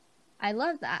 I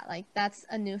love that. Like, that's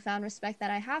a newfound respect that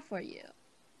I have for you.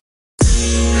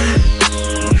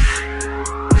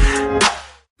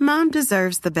 Mom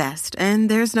deserves the best, and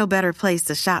there's no better place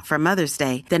to shop for Mother's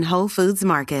Day than Whole Foods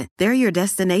Market. They're your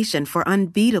destination for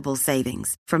unbeatable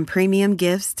savings, from premium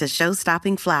gifts to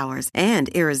show-stopping flowers and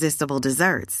irresistible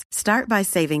desserts. Start by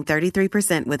saving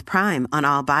 33% with Prime on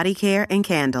all body care and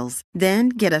candles. Then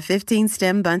get a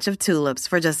 15-stem bunch of tulips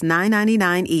for just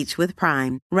 $9.99 each with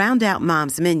Prime. Round out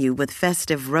Mom's menu with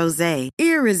festive rosé,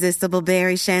 irresistible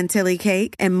berry chantilly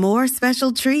cake, and more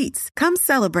special treats. Come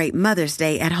celebrate Mother's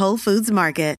Day at Whole Foods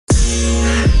Market.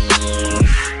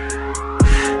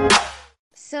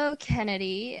 So,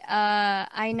 Kennedy,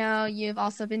 I know you've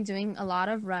also been doing a lot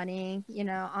of running,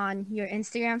 on your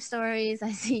Instagram stories.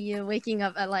 I see you waking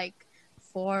up at like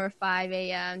 4 or 5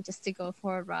 a.m. just to go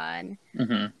for a run.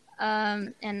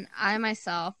 And I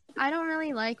myself, I don't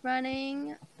really like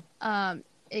running,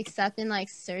 except in like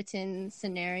certain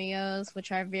scenarios,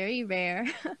 which are very rare.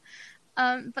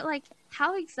 But like,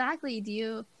 how exactly do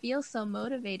you feel so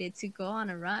motivated to go on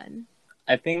a run?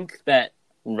 I think that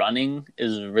running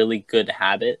is a really good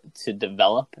habit to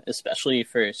develop, especially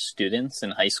for students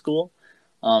in high school,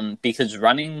 because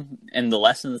running and the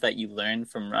lessons that you learn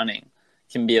from running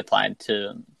can be applied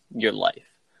to your life.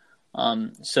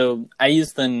 So I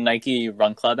use the Nike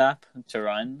Run Club app to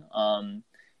run,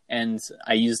 and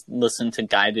I listen to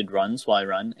guided runs while I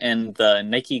run. And the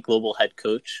Nike Global Head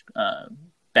Coach,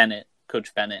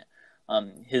 Coach Bennett,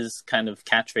 his kind of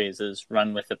catchphrase is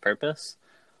 "Run with a purpose."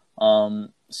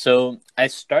 So I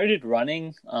started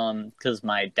running because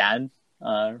my dad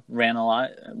ran a lot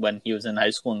when he was in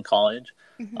high school and college.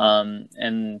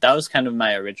 And that was kind of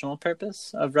my original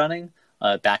purpose of running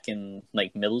back in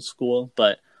like middle school.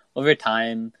 But over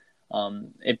time,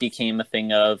 it became a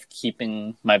thing of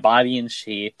keeping my body in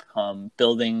shape,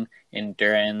 building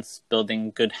endurance,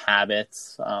 building good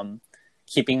habits,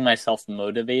 keeping myself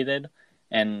motivated,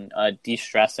 and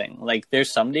de-stressing. Like,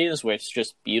 there's some days where it's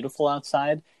just beautiful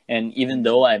outside, and even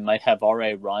though I might have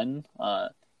already run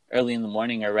early in the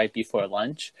morning or right before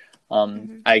lunch,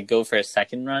 I go for a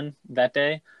second run that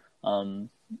day. And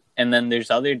then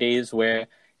there's other days where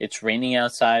it's raining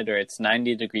outside or it's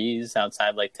 90 degrees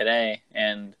outside like today,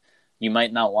 and you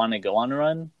might not want to go on a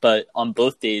run, but on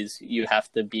both days you have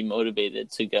to be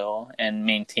motivated to go and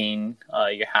maintain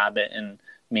your habit and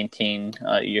maintain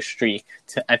your streak.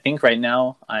 I think right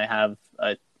now I have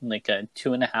a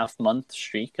 2.5 month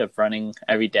streak of running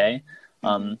every day,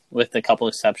 with a couple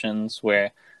exceptions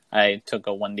where I took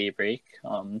a 1 day break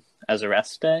as a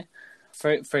rest day.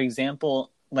 For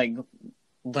example, like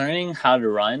learning how to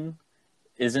run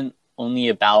isn't only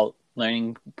about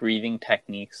learning breathing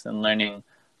techniques and learning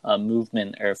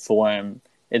movement or form.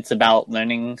 It's about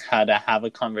learning how to have a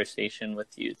conversation with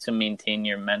you to maintain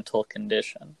your mental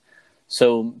condition.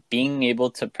 So being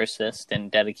able to persist and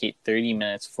dedicate 30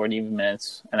 minutes, 40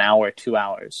 minutes, an hour, 2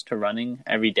 hours to running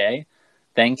every day,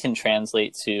 then can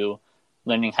translate to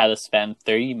learning how to spend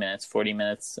 30 minutes, 40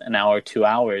 minutes, an hour, 2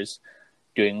 hours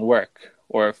doing work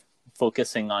or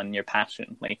focusing on your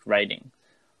passion, like writing.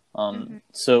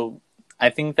 So I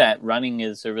think that running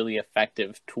is a really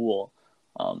effective tool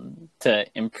to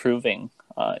improving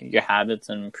your habits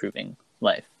and improving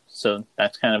life. So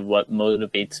that's kind of what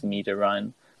motivates me to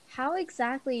run. How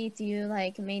exactly do you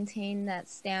like maintain that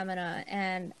stamina?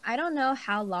 And I don't know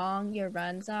how long your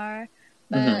runs are,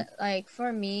 but like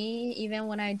for me, even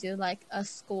when I do like a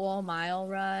school mile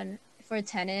run for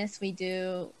tennis, we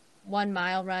do 1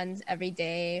 mile runs every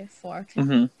day for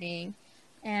conditioning.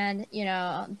 And you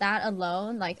know, that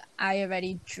alone, like I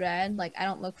already dread, like I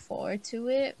don't look forward to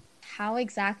it. How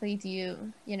exactly do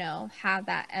you, you know, have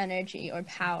that energy or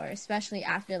power, especially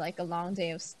after like a long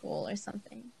day of school or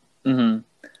something?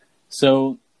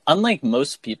 So, unlike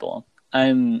most people,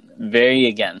 I'm very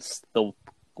against the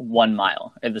 1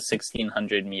 mile or the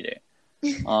 1600 meter.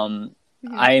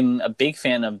 I'm a big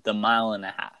fan of the 1.5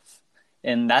 miles,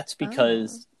 and that's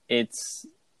because it's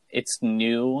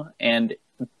new, and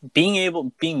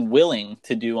being willing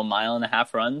to do 1.5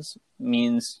 miles runs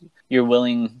means you're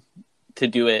willing to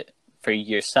do it for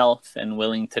yourself and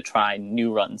willing to try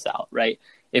new runs out, right?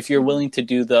 If you're willing to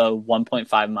do the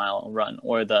 1.5 mile run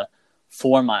or the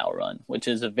 4 mile run, which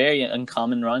is a very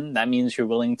uncommon run, that means you're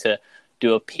willing to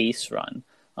do a pace run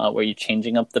where you're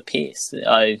changing up the pace,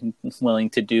 willing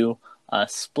to do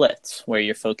splits where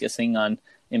you're focusing on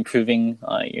improving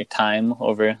your time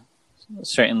over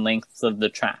certain lengths of the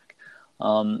track.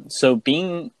 So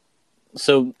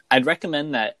I'd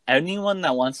recommend that anyone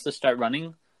that wants to start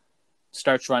running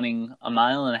starts running 1.5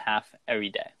 miles every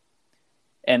day.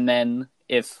 And then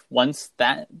if once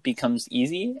that becomes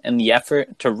easy and the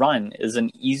effort to run is an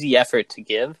easy effort to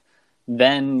give,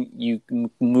 then you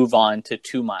move on to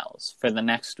 2 miles for the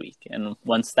next week. And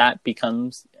once that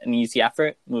becomes an easy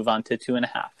effort, move on to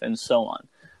 2.5 and so on.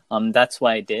 That's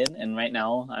what I did. And right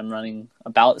now I'm running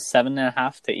about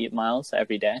 7.5 to 8 miles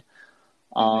every day.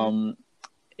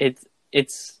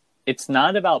 It's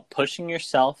not about pushing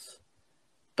yourself,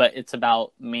 but it's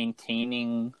about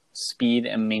maintaining speed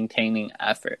and maintaining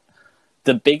effort.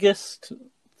 The biggest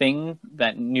thing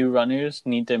that new runners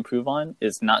need to improve on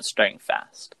is not starting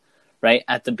fast, right?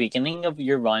 At the beginning of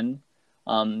your run,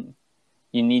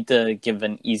 you need to give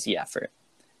an easy effort.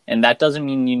 And that doesn't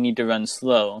mean you need to run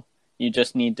slow. You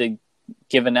just need to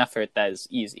give an effort that is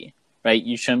easy, right?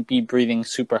 You shouldn't be breathing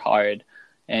super hard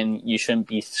and you shouldn't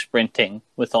be sprinting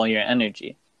with all your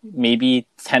energy. Maybe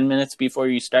 10 minutes before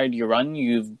you started your run,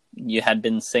 you had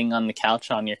been sitting on the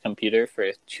couch on your computer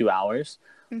for 2 hours.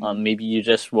 Maybe you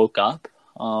just woke up.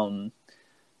 I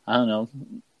don't know.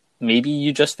 Maybe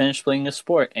you just finished playing a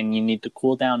sport and you need to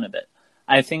cool down a bit.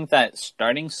 I think that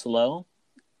starting slow,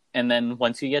 and then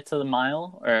once you get to the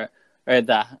mile or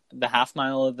the half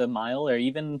mile of the mile, or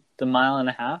even the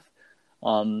 1.5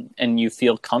 miles, and you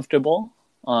feel comfortable,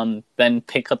 then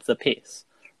pick up the pace,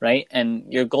 right? And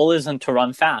your goal isn't to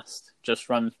run fast, just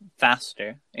run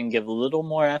faster and give a little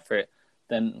more effort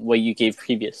than what you gave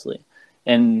previously.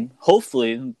 And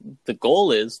hopefully the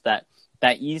goal is that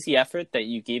easy effort that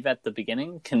you gave at the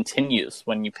beginning continues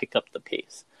when you pick up the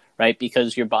pace, right?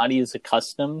 Because your body is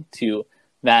accustomed to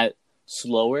that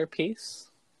slower pace.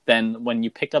 Then when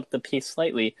you pick up the pace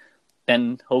slightly,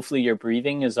 then hopefully your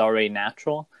breathing is already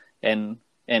natural and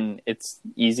it's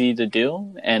easy to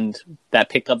do. And that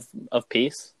pickup of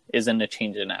pace isn't a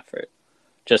change in effort,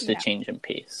 just a change in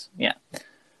pace. Yeah.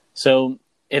 So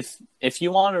if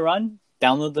you want to run,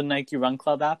 download the Nike Run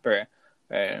Club app, or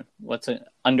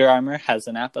Under Armour has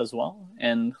an app as well,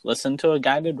 and listen to a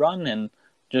guided run and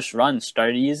just run.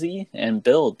 Start easy and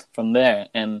build from there.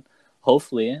 And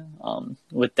hopefully,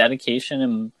 with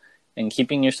dedication and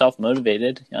keeping yourself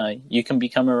motivated, you can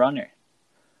become a runner.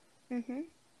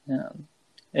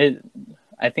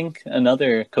 I think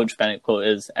another Coach Bennett quote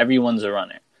is, "Everyone's a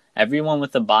runner. Everyone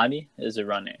with a body is a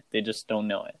runner. They just don't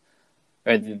know it,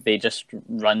 or they just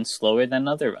run slower than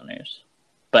other runners."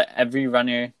 But every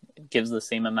runner gives the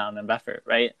same amount of effort,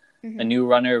 right? A new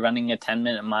runner running a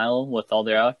 10-minute mile with all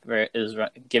their effort is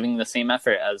giving the same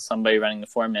effort as somebody running a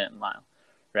 4-minute mile,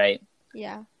 right?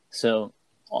 Yeah. So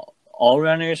all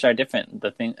runners are different.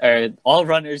 All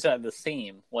runners are the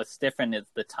same. What's different is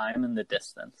the time and the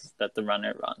distance that the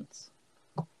runner runs.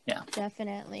 Yeah.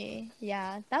 Definitely.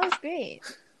 Yeah, that was great.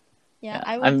 Yeah,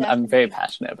 I would I'm definitely... very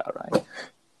passionate about running.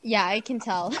 Yeah, I can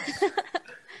tell.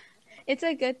 It's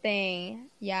a good thing.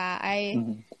 Yeah,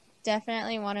 I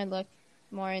definitely want to look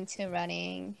more into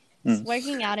running. Just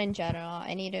working out in general.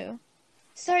 I need to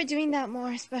start doing that more,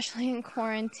 especially in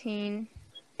quarantine.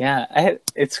 Yeah,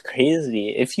 it's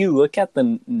crazy. If you look at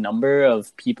the number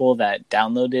of people that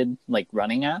downloaded like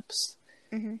running apps,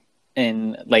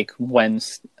 and like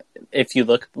if you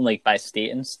look like by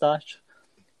state and stuff,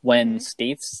 when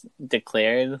states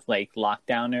declared like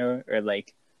lockdown or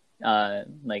like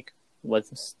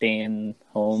what's staying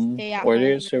home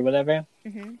orders or whatever.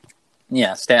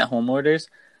 Yeah, stay at home orders.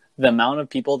 The amount of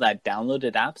people that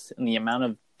downloaded apps and the amount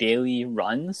of daily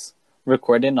runs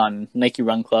recorded on Nike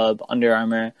Run Club, Under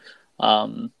Armour,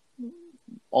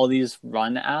 all these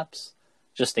run apps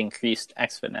just increased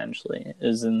exponentially.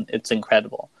 It's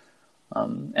incredible.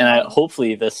 And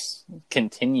hopefully this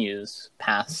continues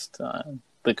past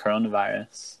the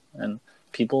coronavirus and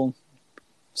people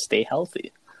stay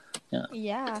healthy.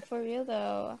 Yeah, for real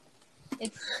though.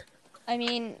 I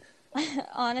mean,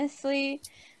 honestly,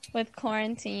 with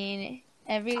quarantine,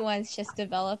 everyone's just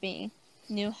developing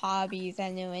new hobbies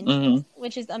and new interests,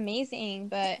 which is amazing,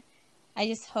 but I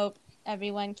just hope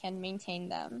everyone can maintain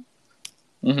them.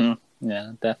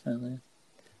 Yeah, definitely.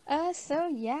 So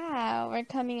yeah, we're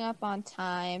coming up on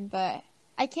time, but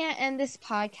I can't end this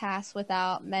podcast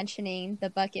without mentioning the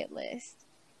bucket list.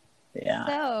 Yeah.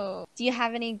 So, do you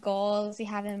have any goals you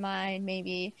have in mind,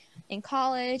 maybe in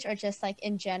college or just like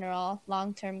in general,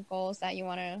 long-term goals that you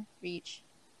want to reach?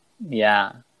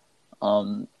 Yeah.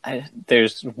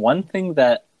 There's one thing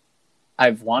that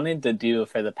I've wanted to do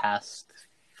for the past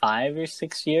 5 or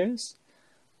 6 years.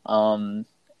 And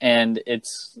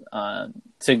it's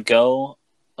to go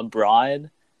abroad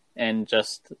and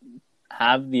just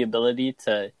have the ability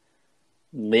to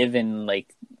live in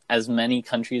like as many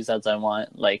countries as I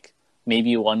want. Like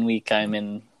maybe 1 week I'm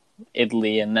in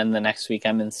Italy and then the next week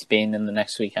I'm in Spain and the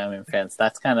next week I'm in France.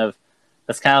 That's kind of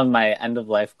my end of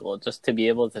life goal, just to be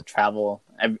able to travel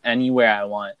anywhere I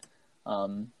want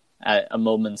at a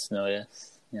moment's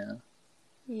notice. Yeah.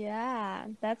 Yeah,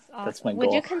 that's awesome. That's my goal.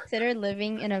 Would you consider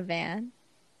living in a van?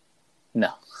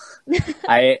 No.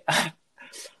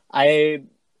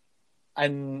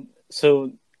 I'm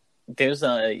so there's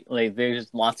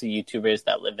lots of YouTubers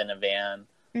that live in a van.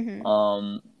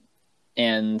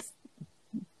 And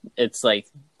it's like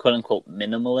quote unquote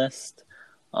minimalist.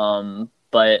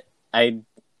 But I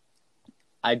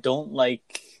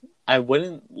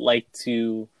wouldn't like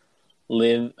to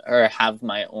live or have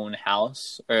my own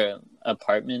house or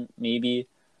apartment maybe.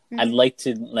 I'd like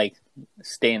to like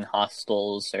stay in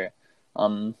hostels or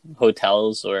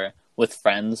hotels or with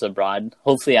friends abroad.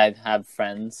 Hopefully I'd have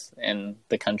friends in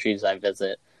the countries I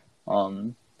visit.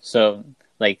 So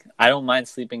like I don't mind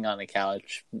sleeping on a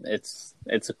couch. It's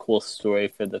a cool story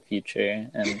for the future,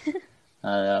 and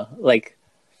I don't know, like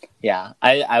yeah,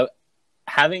 I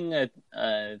having a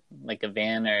like a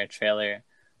van or a trailer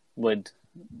would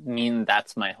mean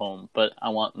that's my home, but I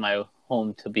want my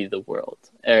home to be the world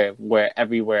or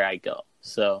everywhere I go.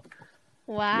 So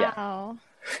wow.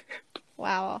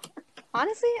 Wow.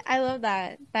 Honestly, I love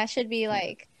that. That should be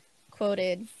like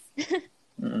quoted.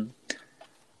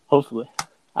 Hopefully.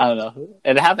 I don't know.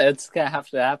 It's gonna have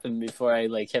to happen before I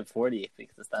like hit 40,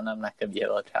 because then I'm not gonna be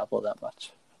able to travel that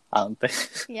much. I don't think.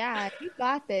 Yeah, you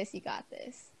got this.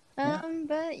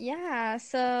 But yeah,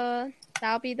 so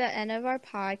that'll be the end of our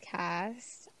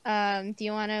podcast. Do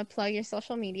you want to plug your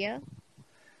social media?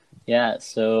 Yeah,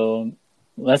 so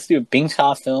let's do Bing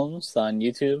Cha Films on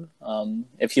YouTube.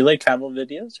 If you like travel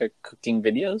videos or cooking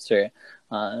videos or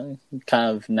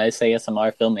kind of nice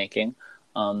ASMR filmmaking,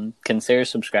 consider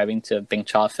subscribing to Bing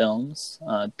Cha Films,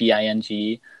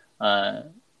 BING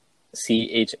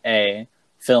CHA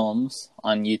Films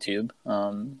on YouTube.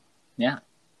 Yeah.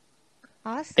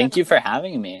 Awesome. Thank you for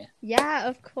having me. Yeah,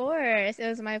 of course. It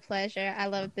was my pleasure. I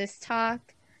love this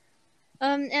talk.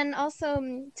 And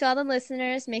also to all the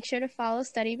listeners, make sure to follow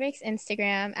Study Break's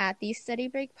Instagram at the Study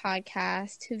Break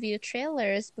Podcast to view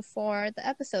trailers before the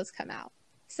episodes come out.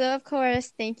 So, of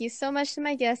course, thank you so much to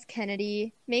my guest,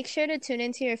 Kennedy. Make sure to tune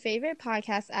into your favorite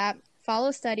podcast app,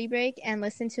 follow Study Break, and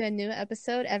listen to a new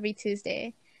episode every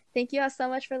Tuesday. Thank you all so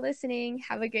much for listening.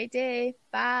 Have a great day.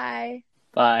 Bye.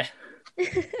 Bye.